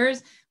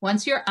pictures.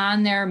 Once you're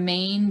on their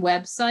main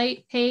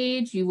website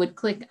page, you would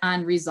click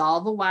on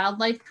Resolve a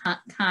Wildlife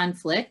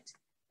Conflict.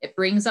 It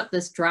brings up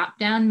this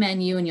drop-down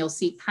menu and you'll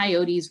see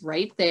coyotes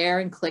right there,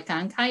 and click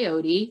on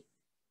coyote.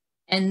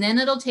 And then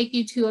it'll take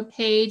you to a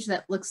page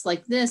that looks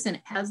like this, and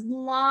it has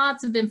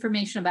lots of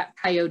information about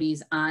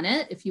coyotes on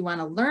it if you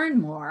want to learn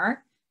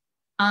more.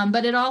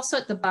 But it also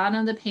at the bottom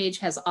of the page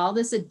has all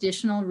this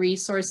additional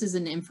resources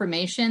and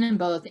information in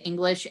both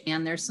English,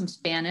 and there's some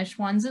Spanish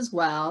ones as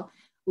well.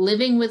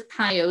 Living with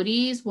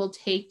Coyotes will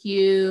take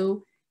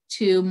you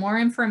to more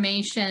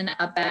information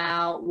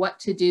about what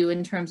to do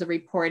in terms of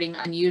reporting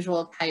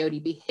unusual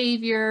coyote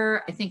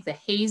behavior. I think the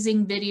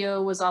hazing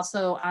video was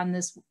also on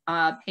this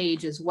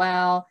page as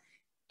well.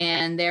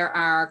 And there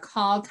are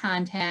call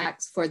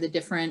contacts for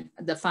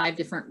the 5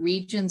 different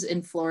regions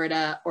in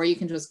Florida, or you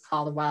can just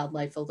call the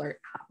Wildlife Alert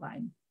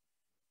Hotline.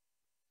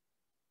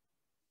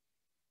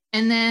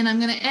 And then I'm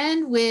going to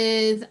end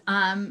with,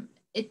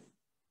 it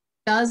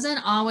doesn't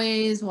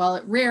always, well,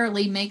 it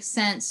rarely makes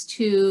sense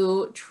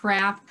to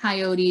trap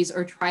coyotes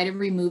or try to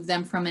remove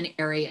them from an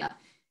area.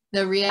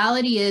 The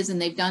reality is,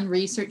 and they've done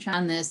research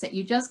on this, that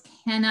you just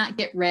cannot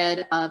get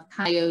rid of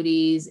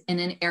coyotes in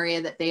an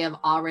area that they have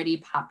already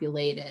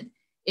populated.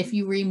 If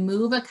you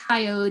remove a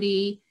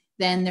coyote,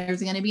 then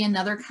there's going to be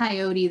another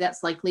coyote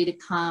that's likely to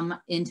come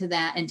into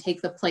that and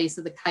take the place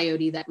of the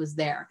coyote that was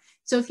there.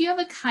 So if you have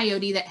a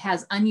coyote that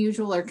has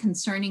unusual or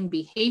concerning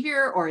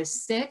behavior or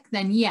is sick,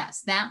 then yes,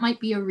 that might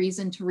be a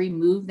reason to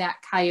remove that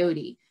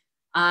coyote.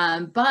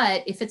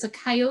 But if it's a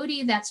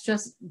coyote that's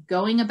just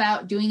going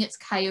about doing its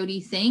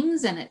coyote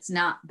things and it's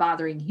not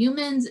bothering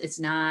humans, it's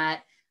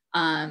not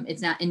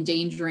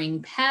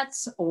endangering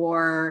pets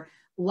or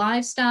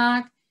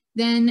livestock,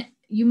 then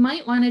you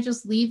might want to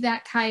just leave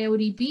that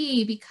coyote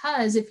be,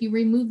 because if you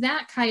remove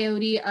that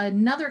coyote,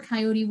 another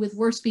coyote with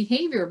worse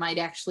behavior might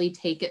actually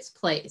take its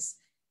place.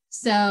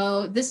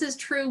 So this is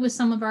true with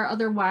some of our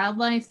other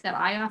wildlife that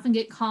I often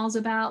get calls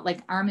about,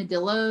 like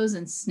armadillos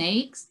and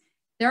snakes.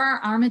 There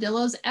are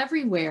armadillos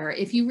everywhere.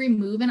 If you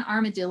remove an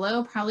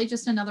armadillo, probably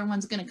just another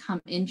one's going to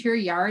come into your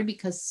yard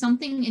because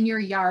something in your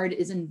yard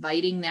is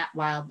inviting that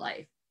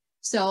wildlife.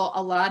 So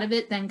a lot of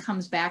it then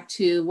comes back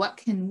to what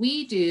can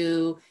we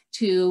do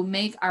to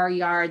make our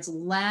yards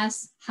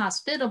less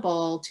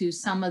hospitable to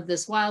some of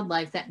this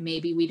wildlife that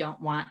maybe we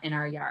don't want in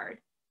our yard.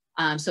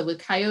 So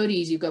with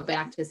coyotes, you go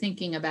back to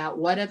thinking about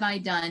what have I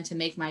done to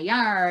make my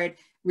yard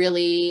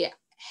really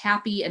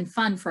happy and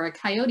fun for a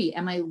coyote?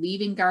 Am I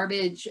leaving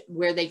garbage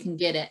where they can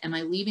get it? Am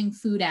I leaving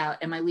food out?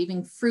 Am I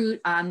leaving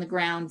fruit on the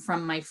ground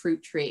from my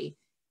fruit tree?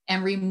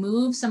 And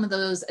remove some of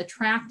those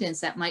attractants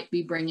that might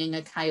be bringing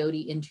a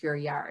coyote into your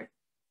yard.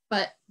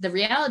 but the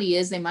reality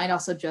is they might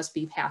also just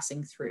be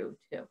passing through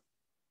too.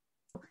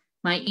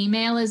 My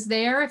email is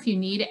there. If you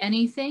need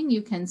anything,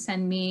 you can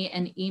send me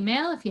an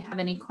email if you have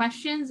any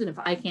questions, and if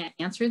I can't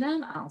answer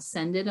them, I'll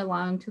send it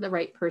along to the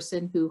right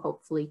person who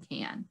hopefully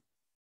can.